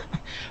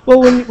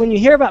 Well, when you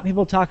hear about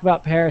people talk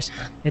about Paris,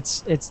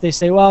 it's they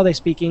say, well, they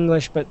speak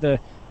English, but the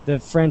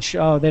French,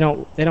 they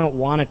don't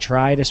want to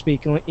try to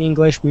speak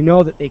English. We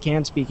know that they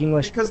can speak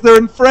English Because they're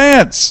in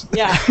France.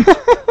 Yeah.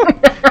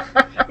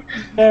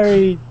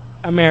 Very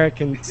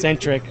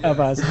American-centric of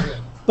us.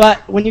 But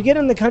when you get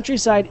in the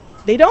countryside,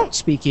 they don't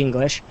speak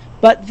English,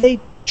 but they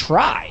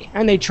try,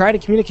 and they try to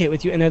communicate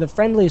with you, and they're the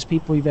friendliest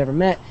people you've ever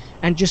met,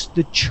 and just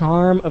the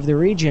charm of the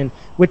region,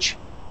 which,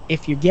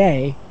 if you're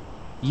gay,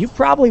 you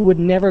probably would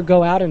never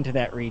go out into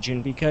that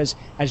region because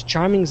as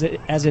charming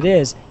as it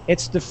is,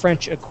 it's the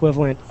French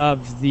equivalent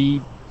of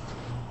the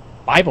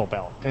Bible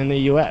Belt in the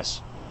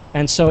U.S.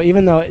 And so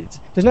even though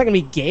there's not going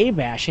to be gay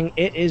bashing,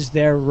 it is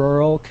their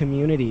rural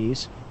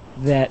communities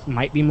that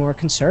might be more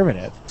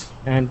conservative.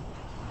 And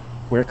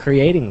we're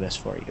creating this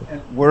for you.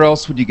 And where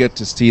else would you get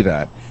to see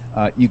that?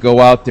 You go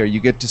out there, you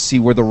get to see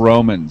where the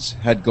Romans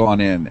had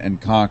gone in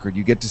and conquered.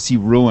 You get to see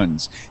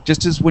ruins.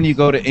 Just as when you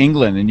go to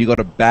England and you go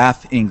to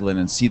Bath, England,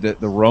 and see the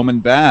Roman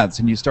baths,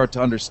 and you start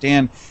to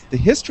understand the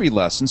history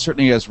lesson,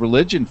 certainly as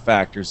religion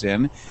factors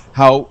in,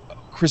 how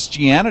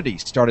Christianity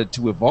started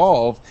to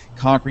evolve,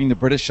 conquering the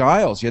British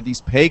Isles. You had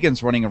these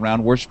pagans running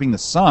around worshiping the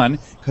sun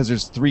because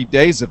there's 3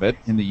 days of it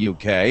in the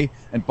UK.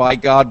 And by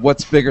God,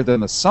 what's bigger than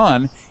the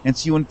sun? And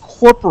so you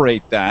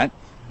incorporate that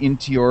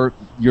into your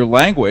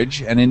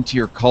language and into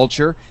your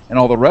culture and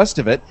all the rest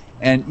of it.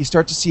 And you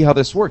start to see how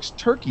this works.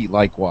 Turkey,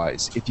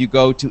 likewise. If you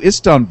go to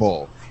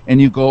Istanbul and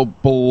you go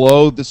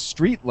below the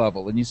street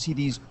level and you see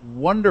these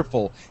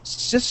wonderful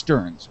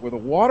cisterns with a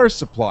water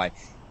supply,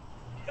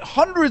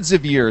 hundreds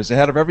of years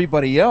ahead of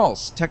everybody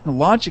else,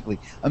 technologically,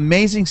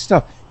 amazing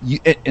stuff.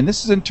 And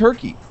this is in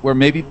Turkey, where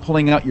maybe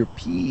pulling out your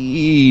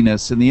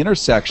penis in the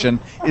intersection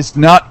is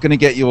not going to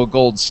get you a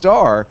gold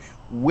star.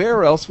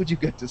 Where else would you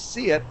get to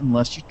see it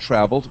unless you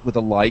traveled with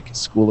a like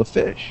school of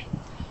fish?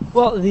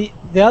 Well, the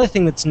other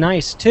thing that's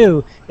nice,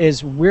 too,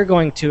 is we're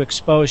going to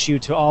expose you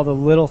to all the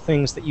little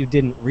things that you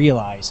didn't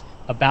realize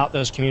about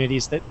those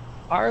communities that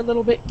are a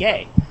little bit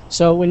gay.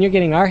 So when you're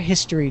getting our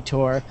history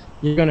tour,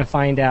 you're going to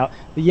find out,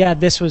 yeah,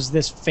 this was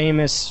this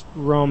famous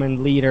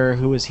Roman leader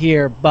who was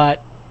here,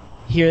 but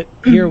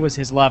here was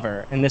his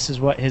lover, and this is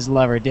what his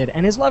lover did.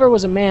 And his lover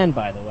was a man,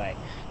 by the way.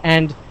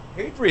 And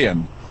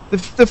Hadrian, the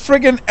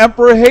friggin'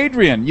 Emperor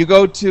Hadrian. You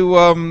go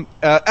to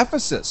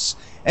Ephesus,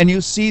 and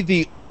you see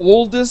the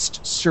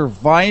oldest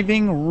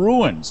surviving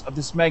ruins of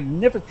this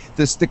magnificent,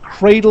 the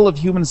cradle of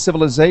human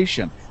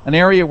civilization, an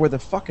area where the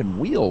fucking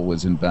wheel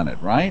was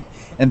invented, right?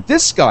 And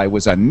this guy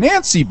was a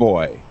Nancy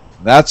boy.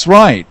 That's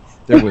right.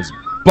 There was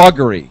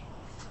buggery.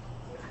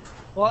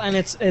 Well, and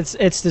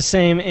it's the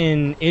same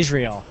in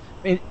Israel.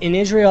 In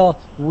Israel,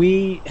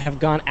 we have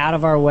gone out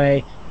of our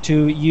way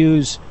to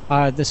use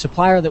the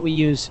supplier that we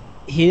use.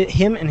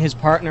 Him and his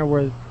partner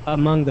were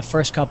among the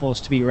first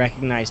couples to be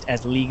recognized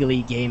as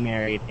legally gay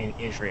married in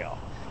Israel.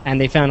 And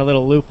they found a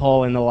little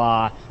loophole in the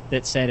law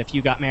that said if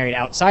you got married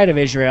outside of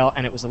Israel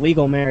and it was a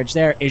legal marriage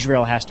there,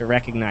 Israel has to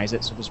recognize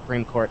it. So the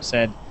Supreme Court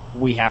said,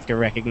 we have to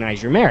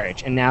recognize your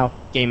marriage. And now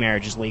gay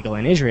marriage is legal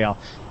in Israel.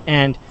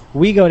 And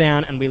we go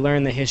down and we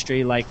learn the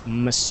history like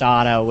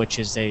Masada, which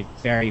is a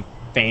very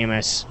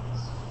famous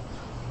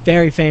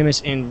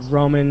in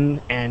Roman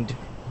and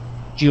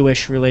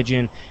Jewish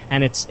religion,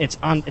 and it's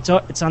on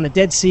the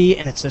Dead Sea,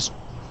 and it's this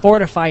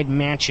fortified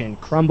mansion,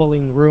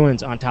 crumbling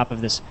ruins on top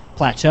of this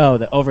plateau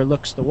that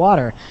overlooks the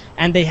water.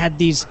 And they had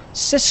these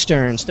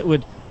cisterns that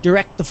would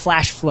direct the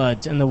flash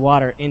floods and the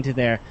water into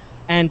there.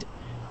 And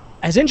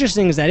as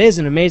interesting as that is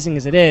and amazing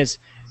as it is,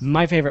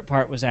 my favorite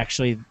part was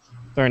actually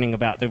learning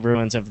about the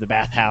ruins of the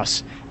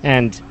bathhouse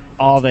and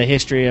all the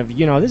history of,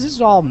 this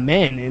is all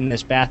men in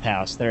this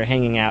bathhouse that are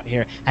hanging out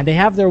here, and they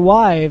have their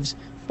wives,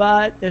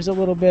 but there's a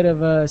little bit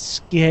of a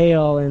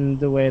scale in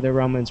the way the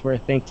Romans were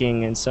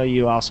thinking, and so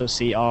you also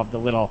see all of the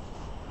little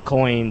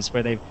coins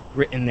where they've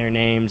written their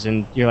names,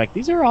 and you're like,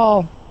 these are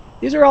all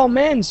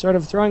men sort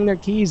of throwing their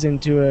keys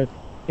into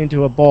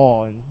a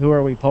bowl, and who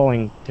are we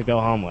pulling to go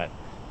home with?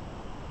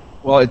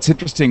 Well, it's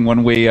interesting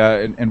when we,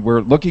 and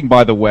we're looking,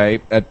 by the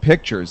way, at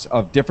pictures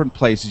of different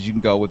places you can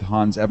go with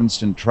Hans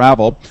Evanston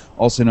Travel,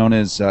 also known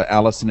as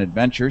Allison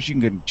Adventures. You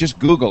can just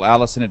Google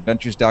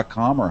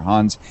AllisonAdventures.com or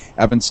Hans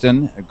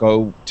Evanston.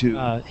 Go to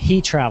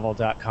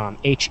hetravel.com,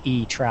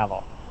 H-E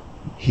travel.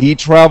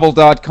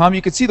 Hetravel.com.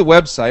 You can see the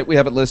website. We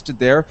have it listed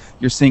there.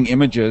 You're seeing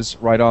images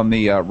right on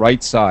the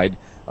right side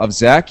of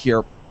Zach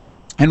here.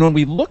 And when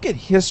we look at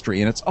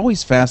history, and it's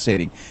always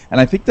fascinating, and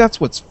I think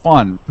that's what's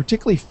fun,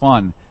 particularly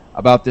fun,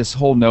 about this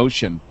whole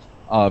notion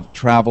of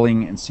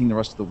traveling and seeing the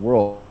rest of the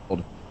world.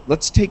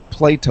 Let's take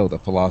Plato, the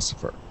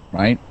philosopher,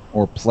 right?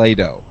 Or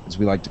Plato, as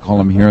we like to call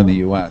him here in the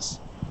U.S.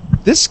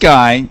 This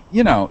guy,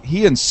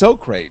 he and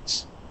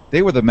Socrates,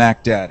 they were the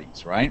Mac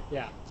Daddies, right?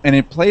 Yeah. And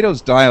in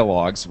Plato's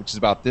dialogues, which is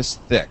about this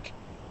thick,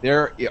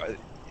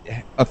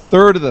 a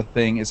third of the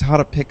thing is how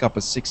to pick up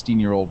a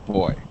 16-year-old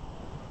boy.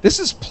 This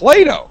is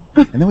Plato.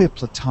 And then we have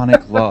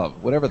platonic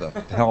love, whatever the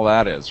hell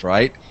that is,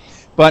 right?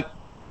 But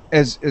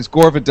as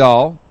Gore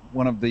Vidal,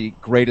 one of the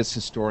greatest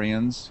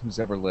historians who's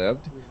ever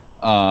lived,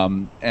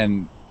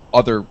 and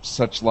other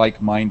such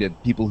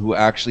like-minded people who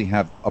actually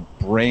have a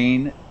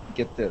brain,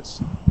 get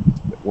this,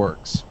 that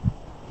works.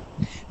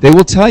 They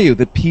will tell you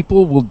that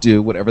people will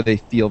do whatever they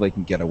feel they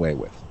can get away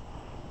with.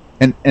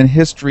 And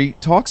history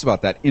talks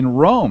about that. In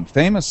Rome,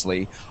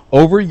 famously,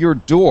 over your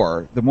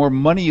door, the more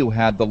money you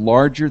had, the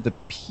larger the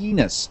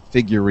penis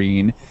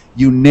figurine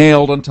you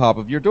nailed on top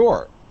of your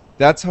door.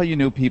 That's how you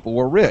knew people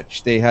were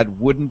rich. They had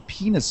wooden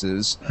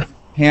penises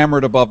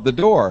hammered above the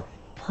door.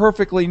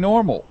 Perfectly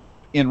normal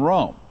in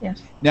Rome.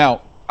 Yes.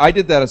 Now, I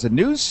did that as a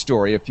news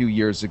story a few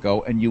years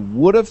ago, and you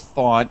would have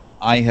thought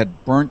I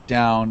had burnt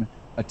down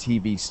a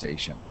TV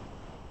station.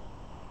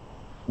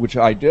 Which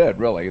I did,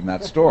 really, in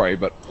that story,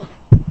 but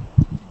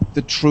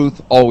the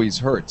truth always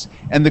hurts.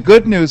 And the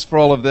good news for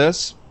all of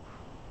this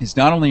is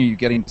not only are you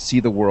getting to see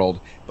the world,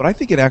 but I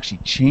think it actually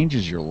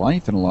changes your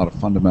life in a lot of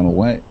fundamental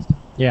ways.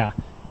 Yeah.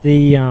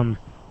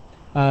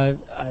 A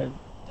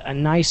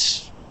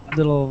nice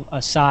little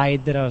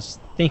aside that I was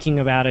thinking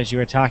about as you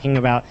were talking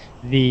about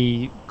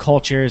the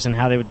cultures and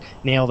how they would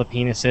nail the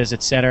penises,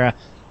 etc.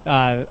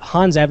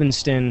 Hans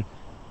Evanston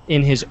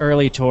in his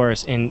early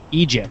tours in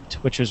Egypt,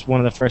 which was one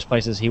of the first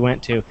places he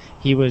went to,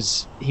 he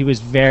was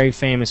very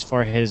famous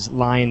for his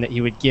line that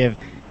he would give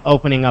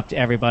opening up to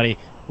everybody,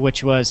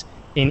 which was,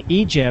 in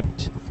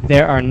Egypt,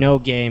 there are no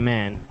gay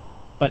men,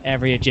 but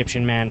every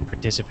Egyptian man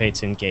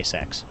participates in gay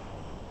sex.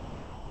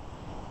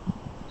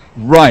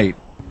 Right.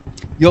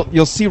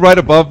 You'll see right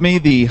above me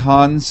the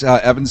Hans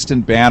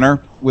Evanston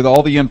banner with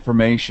all the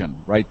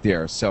information right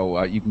there.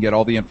 So you can get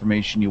all the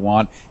information you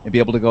want and be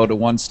able to go to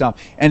one stop.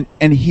 And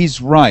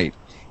he's right.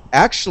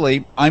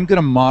 Actually, I'm going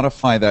to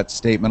modify that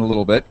statement a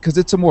little bit because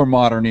it's a more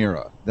modern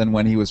era than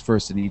when he was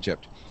first in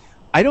Egypt.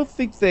 I don't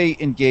think they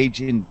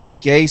engage in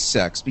gay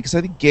sex because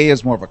I think gay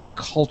is more of a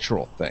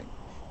cultural thing.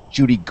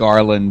 Judy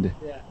Garland,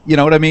 you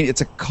know what I mean?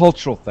 It's a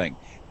cultural thing.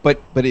 But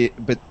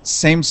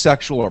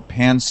same-sexual or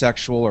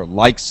pansexual or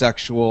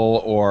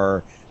like-sexual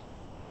or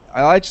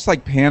I just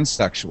like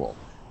pansexual.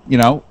 You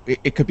know,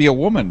 it could be a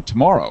woman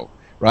tomorrow,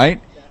 right?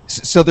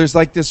 So there's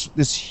like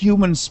this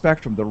human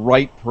spectrum, the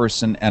right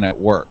person, and it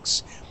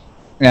works.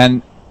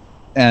 And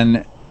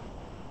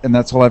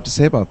that's all I have to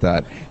say about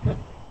that.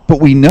 But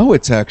we know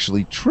it's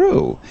actually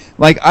true.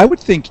 Like, I would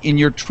think in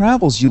your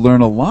travels you learn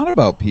a lot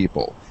about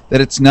people. That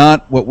it's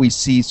not what we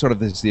see sort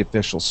of as the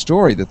official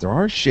story, that there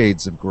are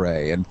shades of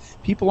gray and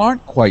people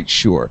aren't quite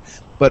sure.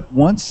 But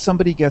once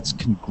somebody gets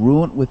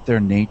congruent with their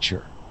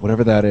nature,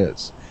 whatever that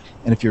is,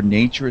 and if your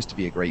nature is to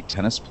be a great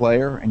tennis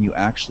player and you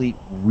actually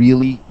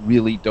really,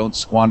 really don't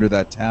squander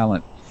that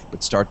talent,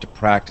 but start to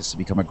practice to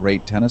become a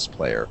great tennis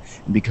player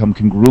and become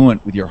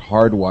congruent with your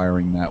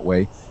hardwiring that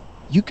way,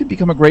 you can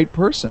become a great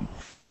person.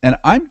 And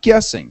I'm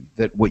guessing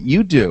that what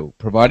you do,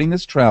 providing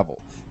this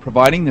travel,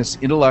 providing this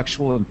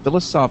intellectual and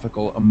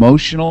philosophical,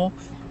 emotional,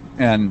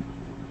 and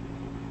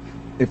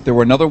if there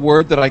were another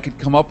word that I could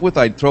come up with,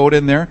 I'd throw it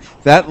in there,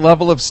 that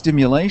level of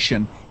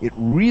stimulation, it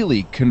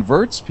really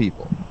converts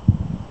people.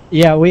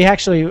 Yeah, we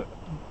actually,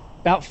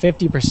 about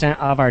 50%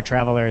 of our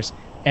travelers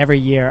every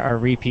year are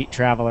repeat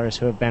travelers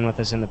who have been with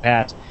us in the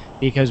past,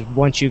 because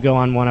once you go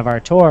on one of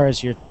our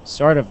tours, you're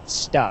sort of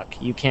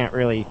stuck. You can't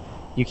really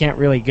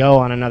go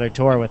on another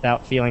tour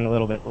without feeling a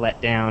little bit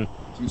let down.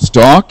 You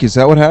stalk? Is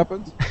that what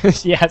happens?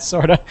 Yeah,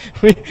 sort of.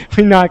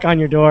 We knock on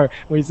your door.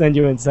 We send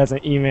you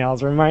incessant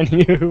emails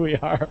reminding you who we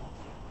are.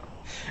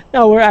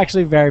 No, we're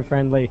actually very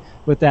friendly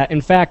with that.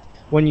 In fact,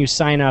 when you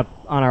sign up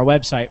on our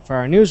website for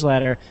our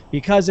newsletter,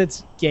 because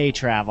it's gay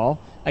travel,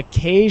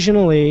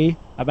 occasionally,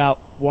 about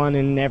 1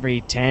 in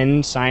every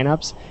 10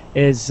 signups,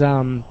 is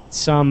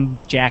some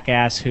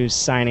jackass who's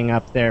signing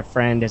up their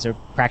friend as a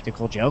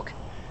practical joke.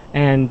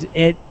 And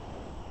it...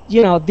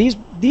 You know, these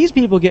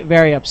people get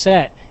very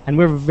upset, and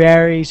we're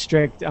very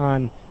strict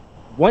on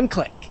one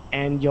click,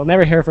 and you'll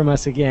never hear from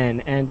us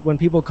again. And when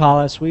people call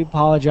us, we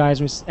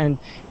apologize, and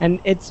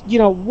it's, you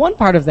know, one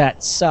part of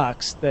that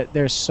sucks that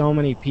there's so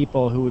many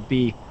people who would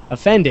be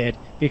offended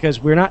because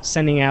we're not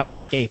sending out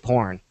gay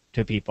porn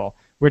to people.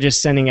 We're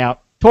just sending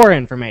out tour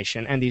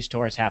information, and these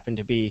tours happen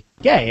to be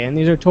gay, and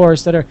these are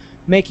tours that are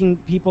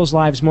making people's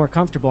lives more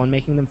comfortable and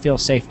making them feel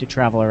safe to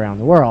travel around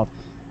the world.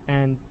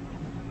 And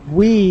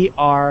we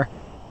are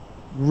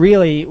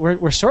really,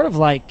 we're sort of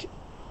like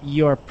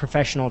your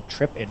professional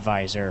trip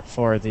advisor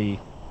for the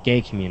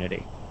gay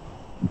community.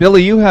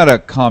 Billy, you had a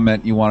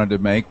comment you wanted to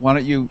make. Why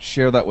don't you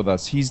share that with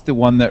us? He's the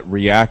one that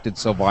reacted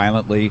so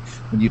violently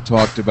when you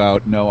talked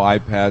about no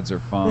iPads or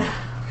phones.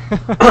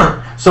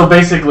 So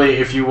basically,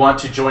 if you want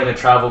to join a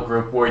travel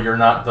group where you're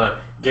not the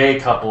gay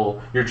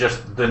couple, you're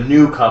just the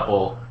new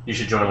couple, you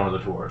should join one of the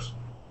tours.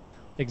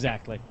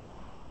 Exactly.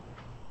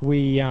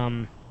 We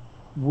are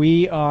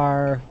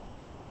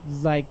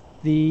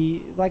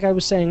like I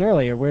was saying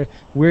earlier,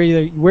 we're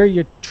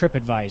your trip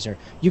advisor.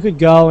 You could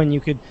go and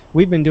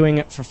we've been doing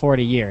it for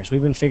 40 years.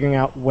 We've been figuring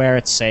out where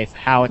it's safe,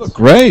 how it's... Oh,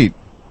 great.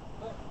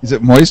 Is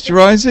it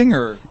moisturizing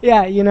or...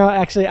 Yeah, you know,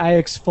 actually I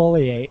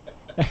exfoliate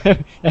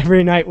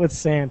every night with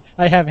sand.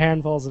 I have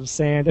handfuls of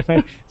sand. If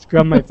I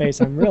scrub my face,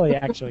 I'm really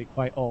actually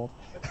quite old.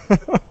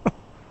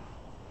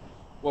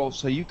 Well,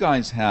 so you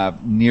guys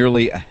have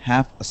nearly a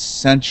half a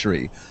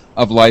century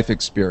of life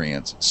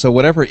experience. So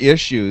whatever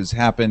issues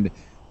happened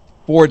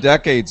 4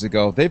 decades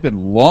ago, they've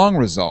been long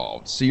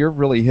resolved. So you're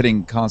really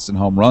hitting constant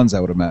home runs, I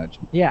would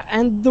imagine. Yeah,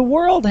 and the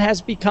world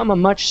has become a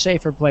much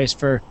safer place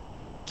for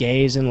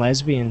gays and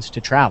lesbians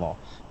to travel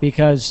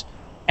because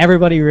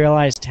everybody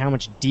realized how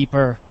much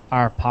deeper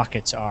our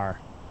pockets are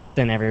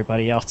than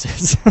everybody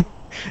else's.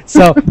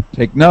 So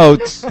take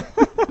notes.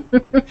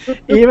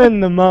 Even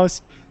the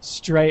most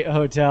straight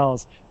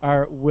hotels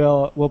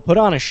will put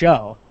on a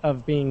show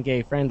of being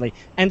gay friendly,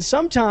 and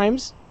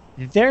sometimes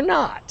they're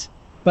not.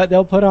 But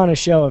they'll put on a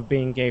show of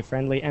being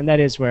gay-friendly, and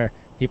that is where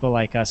people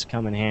like us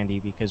come in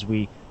handy because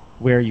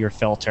we're your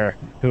filter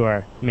who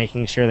are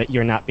making sure that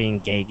you're not being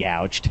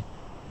gay-gouged.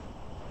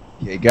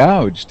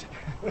 Gay-gouged.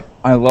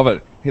 I love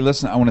it. Hey,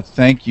 listen, I want to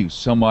thank you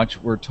so much.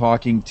 We're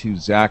talking to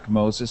Zach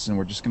Moses, and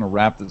we're just going to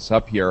wrap this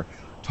up here,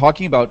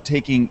 talking about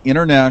taking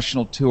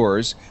international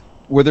tours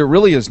where there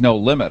really is no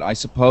limit. I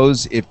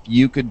suppose if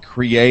you could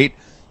create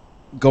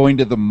going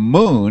to the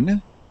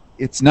moon...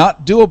 It's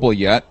not doable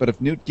yet, but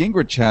if Newt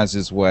Gingrich has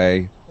his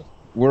way,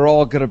 we're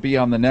all going to be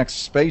on the next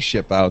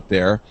spaceship out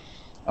there.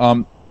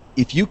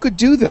 If you could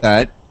do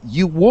that,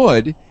 you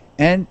would,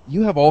 and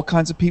you have all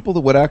kinds of people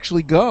that would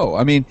actually go.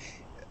 I mean,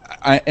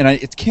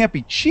 it can't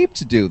be cheap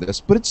to do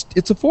this, but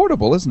it's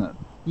affordable, isn't it?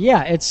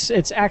 Yeah,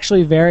 it's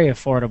actually very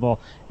affordable.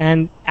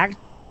 And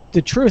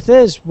the truth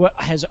is, what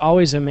has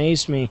always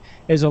amazed me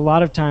is a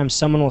lot of times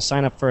someone will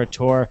sign up for a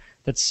tour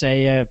that's,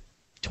 say, a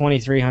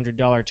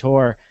 $2,300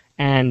 tour,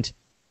 and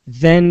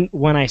then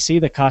when I see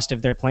the cost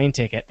of their plane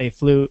ticket, they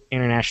flew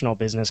international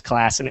business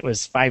class, and it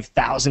was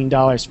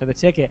 $5,000 for the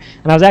ticket.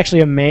 And I was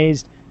actually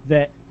amazed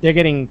that they're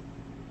getting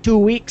 2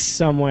 weeks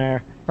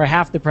somewhere for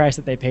half the price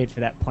that they paid for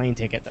that plane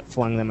ticket that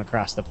flung them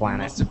across the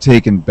planet. Must have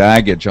taken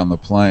baggage on the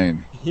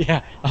plane.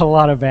 Yeah, a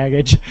lot of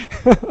baggage.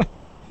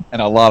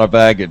 And a lot of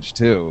baggage,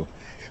 too.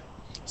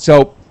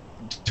 So,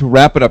 to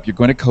wrap it up, you're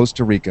going to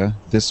Costa Rica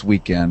this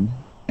weekend,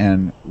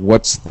 and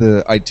what's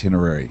the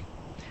itinerary?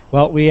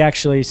 Well, we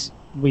actually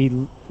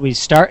we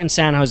start in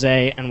San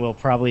Jose, and we'll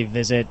probably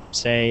visit,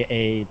 say,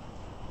 a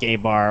gay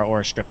bar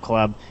or a strip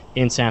club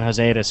in San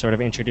Jose to sort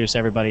of introduce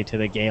everybody to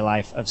the gay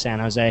life of San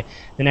Jose.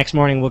 The next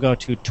morning we'll go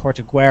to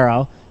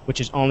Tortuguero,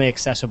 which is only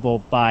accessible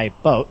by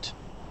boat.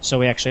 So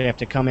we actually have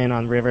to come in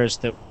on rivers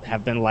that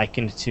have been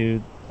likened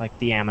to like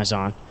the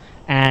Amazon.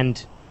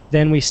 And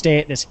then we stay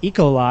at this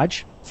eco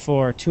lodge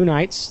for 2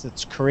 nights.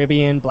 It's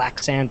Caribbean,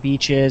 black sand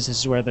beaches. This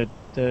is where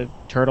the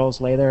turtles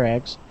lay their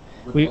eggs.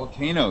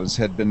 Volcanoes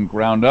had been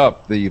ground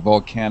up, the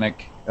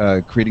volcanic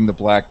creating the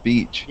Black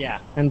Beach. Yeah,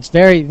 and it's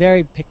very,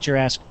 very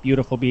picturesque,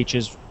 beautiful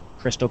beaches,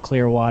 crystal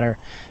clear water.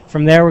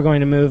 From there we're going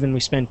to move, and we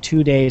spend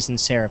 2 days in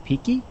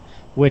Sarapiqui,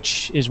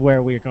 which is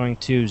where we're going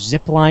to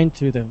zip line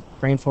through the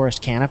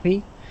rainforest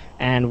canopy,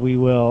 and we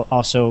will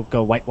also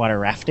go whitewater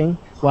rafting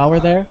while we're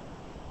there.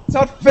 It's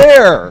not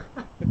fair!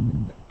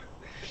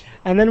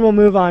 And then we'll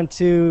move on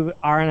to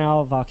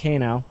Arenal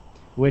Volcano,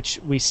 which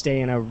we stay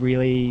in a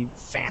really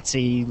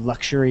fancy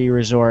luxury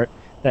resort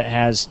that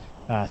has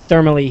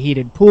thermally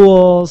heated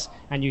pools,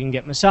 and you can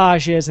get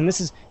massages. And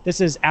this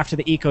is after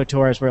the eco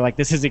tours where, like,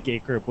 this is a gay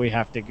group, we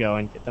have to go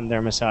and get them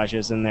their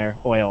massages and their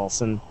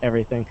oils and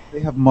everything. They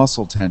have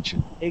muscle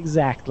tension.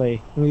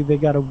 Exactly. They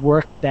got to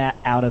work that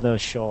out of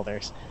those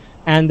shoulders.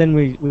 And then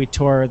we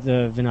tour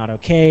the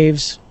Venado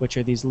Caves, which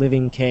are these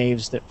living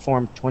caves that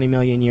formed 20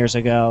 million years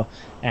ago,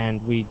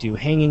 and we do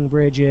hanging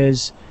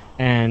bridges.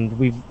 And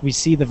we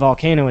see the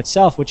volcano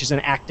itself, which is an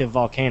active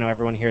volcano.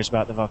 Everyone hears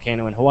about the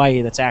volcano in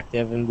Hawaii that's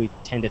active, and we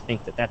tend to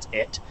think that that's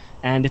it.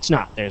 And it's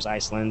not. There's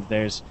Iceland,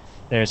 there's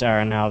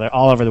Arenal. They're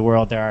all over the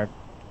world. There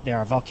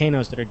are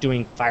volcanoes that are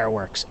doing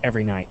fireworks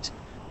every night.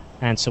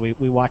 And so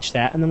we watch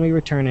that, and then we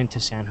return into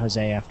San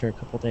Jose after a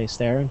couple days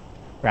there and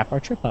wrap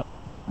our trip up.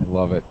 I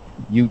love it.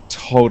 You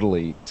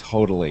totally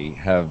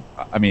have...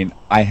 I mean,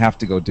 I have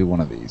to go do one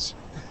of these.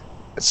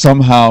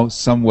 Somehow,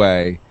 some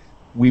way...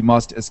 we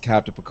must, as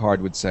Captain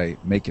Picard would say,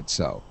 make it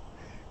so.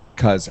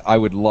 Because I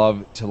would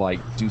love to, like,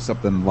 do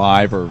something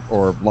live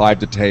or live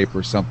to tape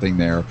or something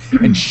there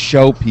and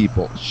show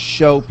people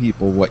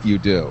what you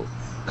do.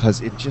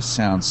 Because it just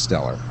sounds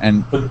stellar.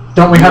 And but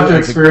don't we have to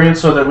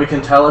experience so that we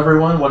can tell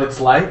everyone what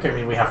it's like? I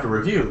mean, we have to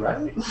review,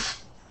 right?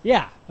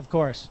 Yeah, of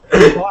course.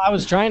 Well, I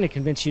was trying to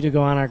convince you to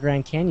go on our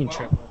Grand Canyon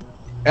trip.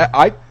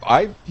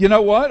 You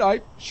know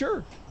what?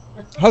 Sure.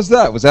 How's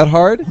that? Was that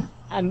hard?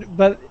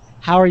 But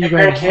how are you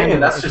going to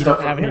handle it if you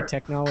don't have any here.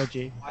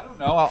 technology? I don't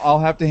know. I'll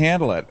have to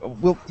handle it.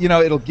 Well,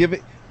 it'll give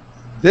it...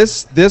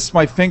 This,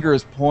 my finger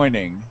is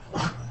pointing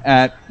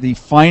at the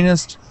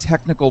finest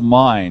technical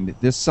mind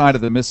this side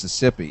of the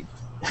Mississippi,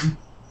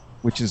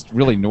 which is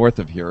really north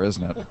of here,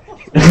 isn't it?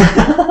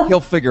 He'll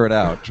figure it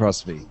out,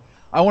 trust me.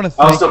 I want to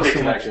thank I'll still be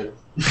connected.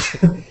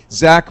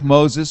 Zach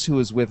Moses, who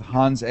is with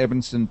Hans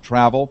Ebenson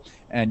Travel,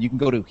 and you can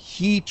go to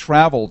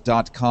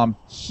hetravel.com,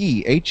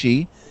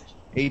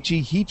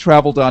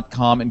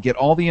 hetravel.com, and get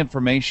all the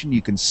information.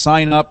 You can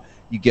sign up,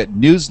 you get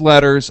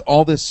newsletters,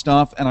 all this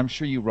stuff, and I'm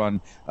sure you run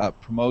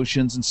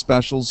promotions and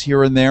specials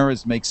here and there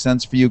as makes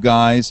sense for you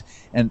guys,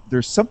 and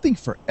there's something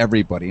for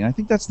everybody, and I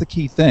think that's the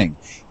key thing.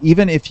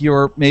 Even if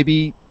you're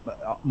maybe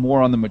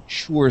more on the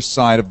mature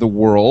side of the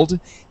world,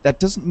 that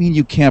doesn't mean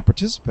you can't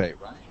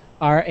participate, right?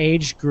 Our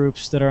age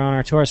groups that are on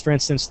our tours, for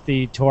instance,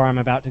 the tour I'm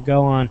about to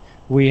go on,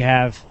 we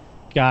have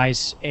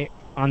guys...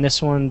 on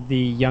this one, the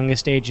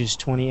youngest age is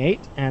 28,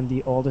 and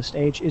the oldest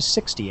age is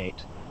 68.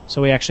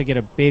 So we actually get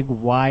a big,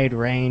 wide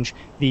range.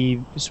 The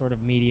sort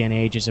of median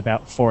age is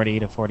about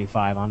 40 to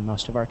 45 on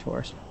most of our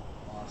tours.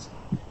 Awesome.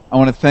 I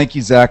want to thank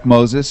you, Zach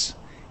Moses.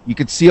 You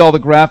can see all the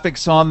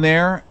graphics on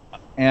there,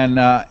 and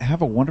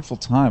have a wonderful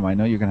time. I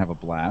know you're going to have a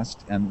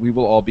blast, and we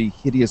will all be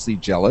hideously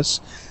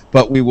jealous,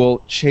 but we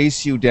will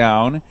chase you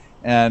down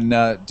and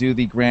do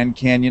the Grand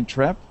Canyon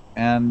trip.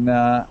 And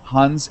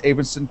Hans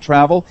Ebenson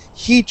Travel,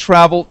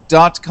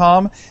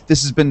 hetravel.com.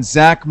 This has been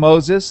Zach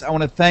Moses. I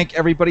want to thank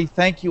everybody.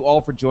 Thank you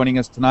all for joining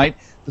us tonight.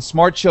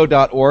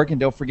 thesmartshow.org. And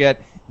don't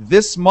forget,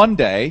 this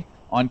Monday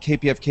on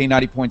KPFK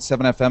 90.7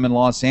 FM in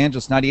Los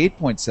Angeles,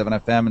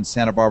 98.7 FM in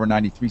Santa Barbara,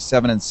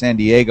 93.7 in San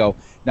Diego,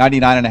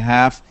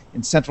 99.5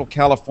 in Central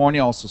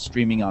California, also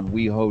streaming on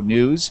WeHo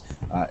News,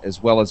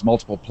 as well as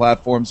multiple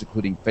platforms,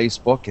 including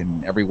Facebook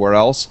and everywhere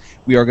else.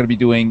 We are going to be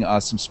doing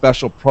some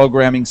special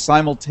programming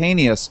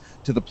simultaneous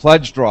to the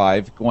pledge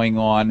drive going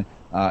on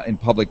in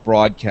public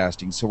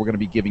broadcasting. So we're going to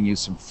be giving you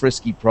some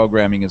frisky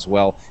programming as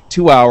well,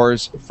 2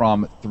 hours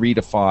from 3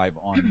 to 5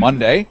 on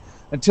Monday.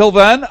 Until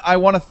then, I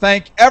want to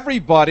thank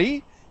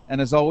everybody,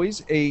 and as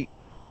always, a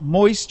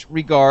moist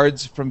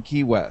regards from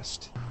Key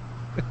West.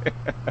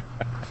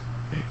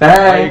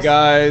 Bye,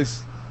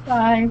 guys.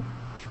 Bye.